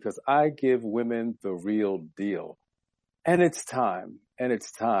Love, because I give women the real deal. And it's time.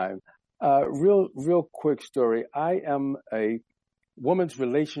 Real quick story. I am a woman's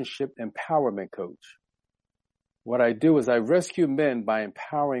relationship empowerment coach. What I do is I rescue men by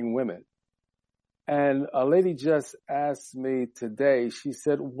empowering women. And a lady just asked me today, she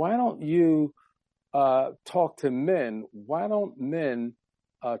said, why don't you talk to men? Why don't men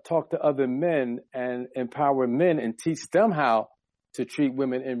talk to other men and empower men and teach them how to treat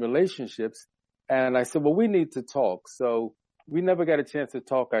women in relationships? And I said, well, we need to talk. So we never got a chance to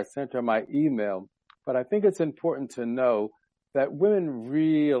talk. I sent her my email. But I think it's important to know that women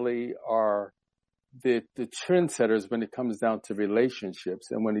really are the trendsetters when it comes down to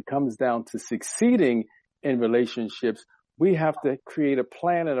relationships. And when it comes down to succeeding in relationships, we have to create a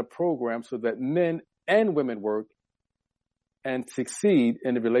plan and a program so that men and women work and succeed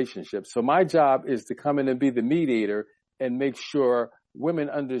in the relationship. So my job is to come in and be the mediator and make sure women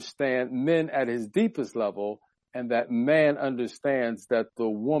understand men at his deepest level, and that man understands that the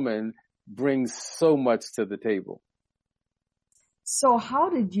woman brings so much to the table. So how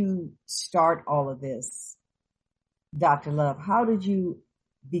did you start all of this, Dr. Love? How did you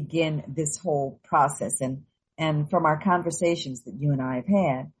begin this whole process? And from our conversations that you and I have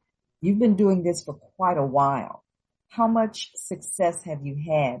had, you've been doing this for quite a while. How much success have you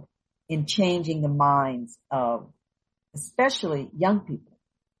had in changing the minds of especially young people?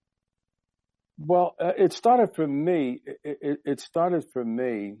 Well, it started for me. It started for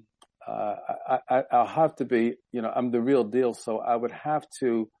me. I'll have to be, I'm the real deal. So I would have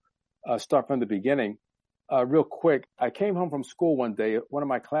to start from the beginning. Real quick, I came home from school one day. One of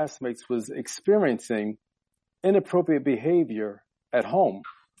my classmates was experiencing inappropriate behavior at home.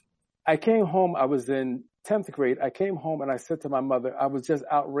 I came home. I was in 10th grade. I came home and I said to my mother, I was just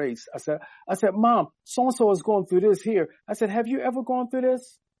outraged. I said, Mom, so-and-so is going through this here. I said, have you ever gone through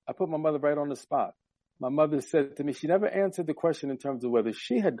this? I put my mother right on the spot. My mother said to me, she never answered the question in terms of whether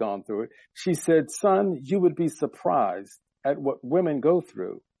she had gone through it. She said, son, you would be surprised at what women go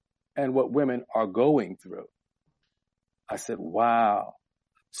through and what women are going through. I said, wow.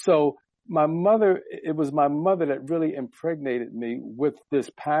 So it was my mother that really impregnated me with this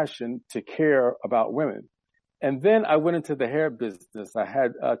passion to care about women. And then I went into the hair business. I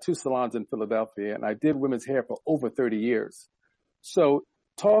had 2 salons in Philadelphia, and I did women's hair for over 30 years. So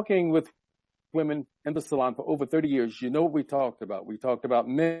talking with women in the salon for over 30 years, you know what we talked about? We talked about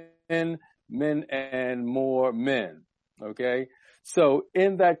men, and more men. Okay. So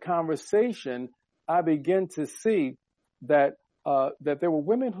in that conversation, I began to see that there were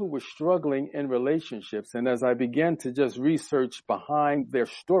women who were struggling in relationships. And as I began to just research behind their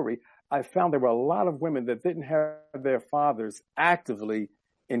story, I found there were a lot of women that didn't have their fathers actively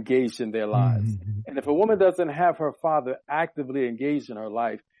engaged in their lives. Mm-hmm. And if a woman doesn't have her father actively engaged in her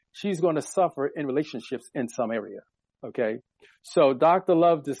life, she's going to suffer in relationships in some area. Okay. So Dr.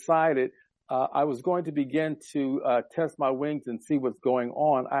 Love decided I was going to begin to test my wings and see what's going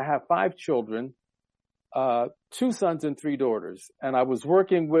on. I have 5 children, 2 sons and 3 daughters. And I was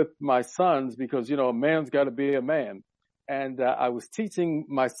working with my sons because, a man's got to be a man. And I was teaching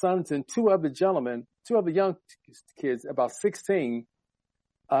my sons and 2 other young kids, about 16,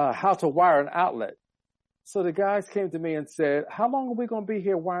 how to wire an outlet. So the guys came to me and said, how long are we going to be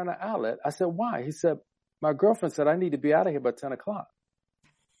here wiring an outlet? I said, why? He said, my girlfriend said, I need to be out of here by 10 o'clock.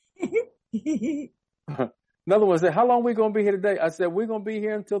 Another one said, how long are we going to be here today? I said, we're going to be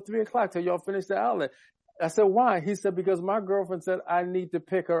here until 3 o'clock till y'all finish the outlet. I said, why? He said, because my girlfriend said I need to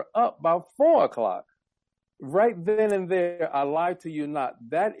pick her up by 4 o'clock. Right then and there, I lied to you not.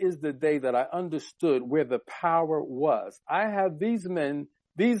 That is the day that I understood where the power was. I have these men,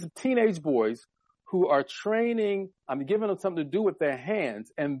 these teenage boys who are training. I'm giving them something to do with their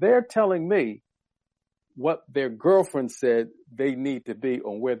hands, and they're telling me what their girlfriend said they need to be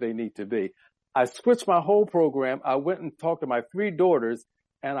or where they need to be. I switched my whole program. I went and talked to my 3 daughters,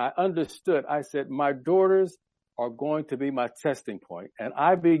 and I understood. I said, my daughters are going to be my testing point. And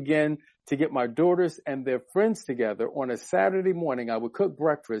I began to get my daughters and their friends together on a Saturday morning. I would cook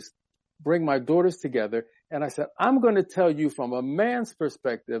breakfast, bring my daughters together. And I said, I'm going to tell you from a man's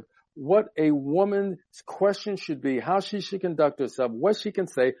perspective what a woman's question should be, how she should conduct herself, what she can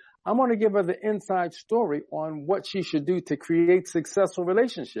say. I'm going to give her the inside story on what she should do to create successful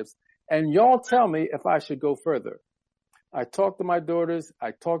relationships. And y'all tell me if I should go further. I talked to my daughters.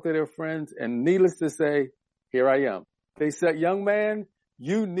 I talked to their friends. And needless to say, here I am. They said, young man,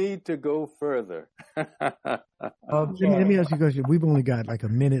 you need to go further. Okay. Let me ask you a question. We've only got like a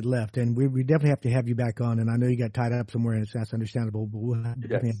minute left, and we definitely have to have you back on. And I know you got tied up somewhere, and that's understandable, but we'll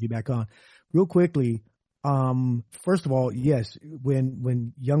definitely have you back on. Real quickly, first of all, yes,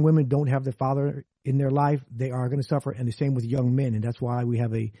 when young women don't have their father in their life, they are going to suffer, and the same with young men. And that's why we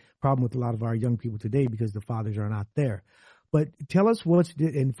have a problem with a lot of our young people today, because the fathers are not there. But tell us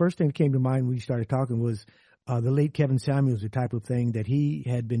and the first thing that came to mind when we started talking was the late Kevin Samuels, the type of thing that he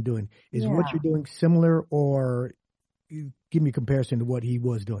had been doing. Is Yeah. what you're doing similar, or give me a comparison to what he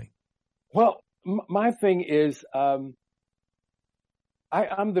was doing? Well, my thing is, I'm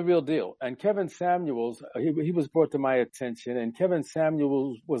the real deal. And Kevin Samuels, he was brought to my attention, and Kevin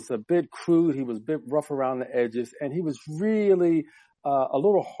Samuels was a bit crude. He was a bit rough around the edges, and he was really a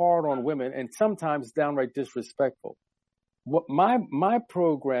little hard on women and sometimes downright disrespectful. What my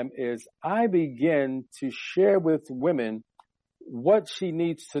program is, I begin to share with women what she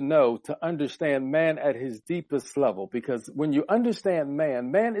needs to know to understand man at his deepest level. Because when you understand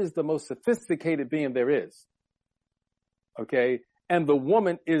man is the most sophisticated being there is. Okay? And the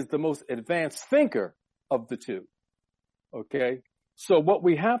woman is the most advanced thinker of the two. Okay? So what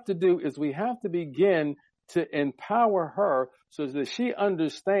we have to do is we have to begin to empower her so that she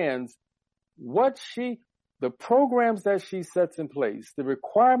understands the programs that she sets in place, the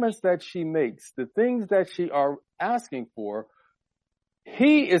requirements that she makes, the things that she are asking for.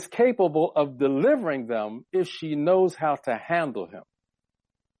 He is capable of delivering them if she knows how to handle him.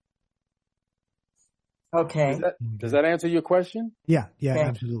 Okay. Does that answer your question? Yeah, Okay.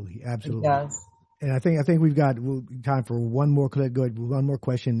 absolutely. It does. And I think we've got time for one more. Go ahead, one more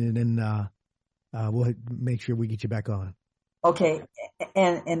question, and then we'll make sure we get you back on. Okay.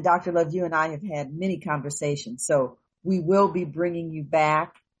 And Dr. Love, you and I have had many conversations, so we will be bringing you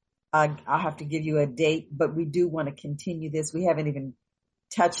back. I'll have to give you a date, but we do want to continue this. We haven't even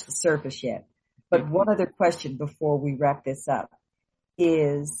touched the surface yet. But one other question before we wrap this up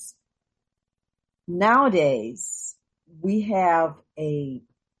is, nowadays we have a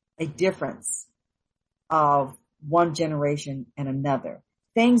difference of one generation and another.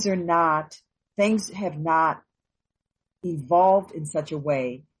 Things have not evolved in such a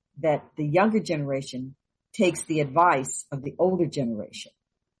way that the younger generation takes the advice of the older generation.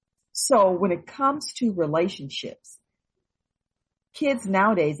 So when it comes to relationships, kids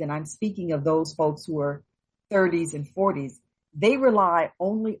nowadays, and I'm speaking of those folks who are 30s and 40s, they rely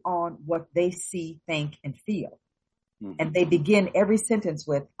only on what they see, think, and feel. Mm-hmm. And they begin every sentence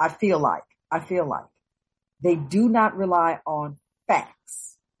with, I feel like. They do not rely on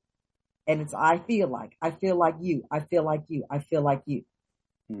facts. And it's, I feel like you, I feel like you.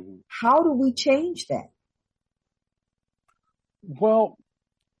 Mm-hmm. How do we change that? Well,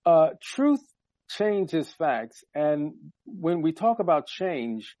 truth changes facts. And when we talk about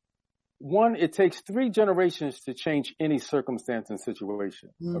change, one, it takes 3 generations to change any circumstance and situation.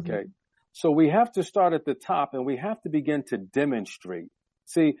 Mm-hmm. Okay. So we have to start at the top and we have to begin to demonstrate.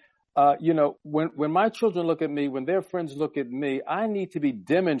 See, when my children look at me, when their friends look at me, I need to be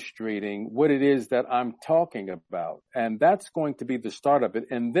demonstrating what it is that I'm talking about. And that's going to be the start of it.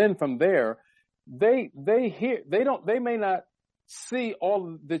 And then from there, they may not see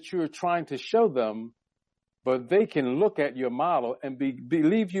all that you're trying to show them, but they can look at your model and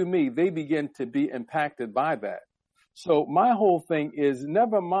believe you me, they begin to be impacted by that. So my whole thing is,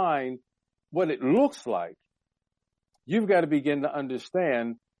 never mind what it looks like. You've got to begin to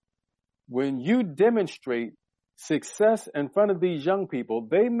understand, when you demonstrate success in front of these young people,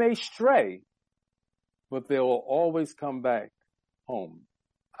 they may stray, but they will always come back home.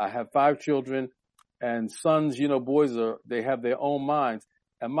 I have 5 children, and sons, boys they have their own minds.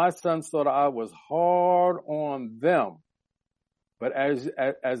 And my sons thought I was hard on them. But as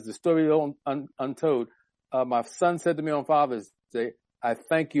the story untold, my son said to me on Father's Day, I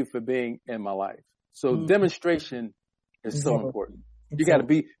thank you for being in my life. So demonstration is so important. You got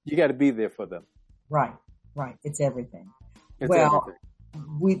to be there for them. Right. It's everything. It's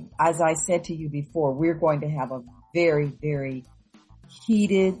everything. As I said to you before, we're going to have a very, very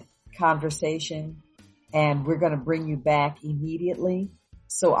heated conversation, and we're going to bring you back immediately.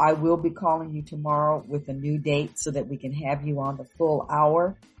 So I will be calling you tomorrow with a new date so that we can have you on the full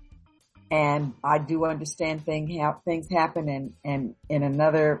hour. And I do understand things happen, and in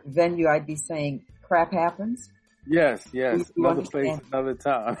another venue I'd be saying crap happens. Yes. Another place, another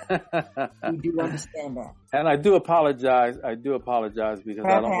time. We do understand that. And I do apologize because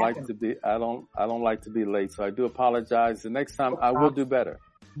I don't like to be late. So I do apologize. The next time I will do better.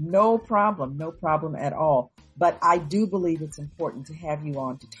 No problem at all. But I do believe it's important to have you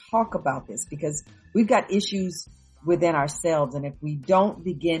on to talk about this, because we've got issues within ourselves. And if we don't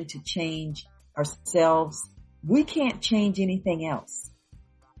begin to change ourselves, we can't change anything else.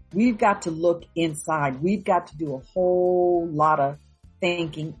 We've got to look inside. We've got to do a whole lot of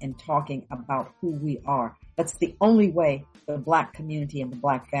thinking and talking about who we are. That's the only way the Black community and the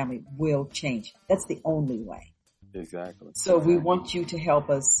Black family will change. That's the only way. Exactly. So we want you to help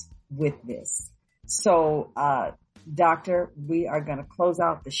us with this. So, Doctor, we are going to close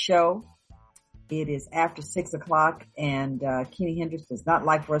out the show. It is after 6 o'clock, and Kenny Hendrix does not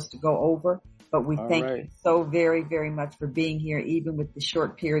like for us to go over, but we thank you so very, very much for being here, even with the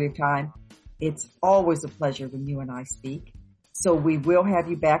short period of time. It's always a pleasure when you and I speak. So we will have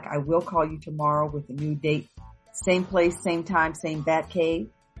you back. I will call you tomorrow with a new date. Same place, same time, same Bat Cave.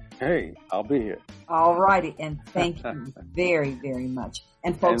 Hey, I'll be here. All righty. And thank you very, very much.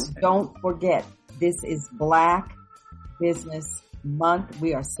 And folks, don't forget, this is Black Business Month.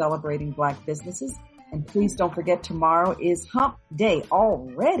 We are celebrating Black businesses. And please don't forget, tomorrow is Hump Day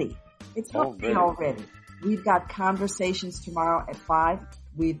already. It's Hump Day already. We've got conversations tomorrow at 5.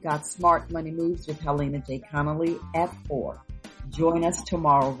 We've got Smart Money Moves with Helena J. Connolly at 4. Join us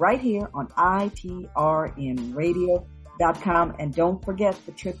tomorrow right here on itrnradio.com. And don't forget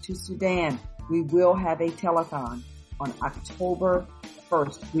the trip to Sudan. We will have a telethon on October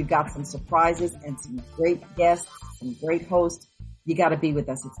 1st. We've got some surprises and some great guests, some great hosts. You got to be with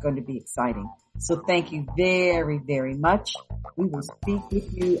us. It's going to be exciting. So thank you very, very much. We will speak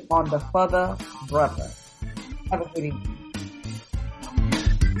with you on the Further Brother. Have a good evening.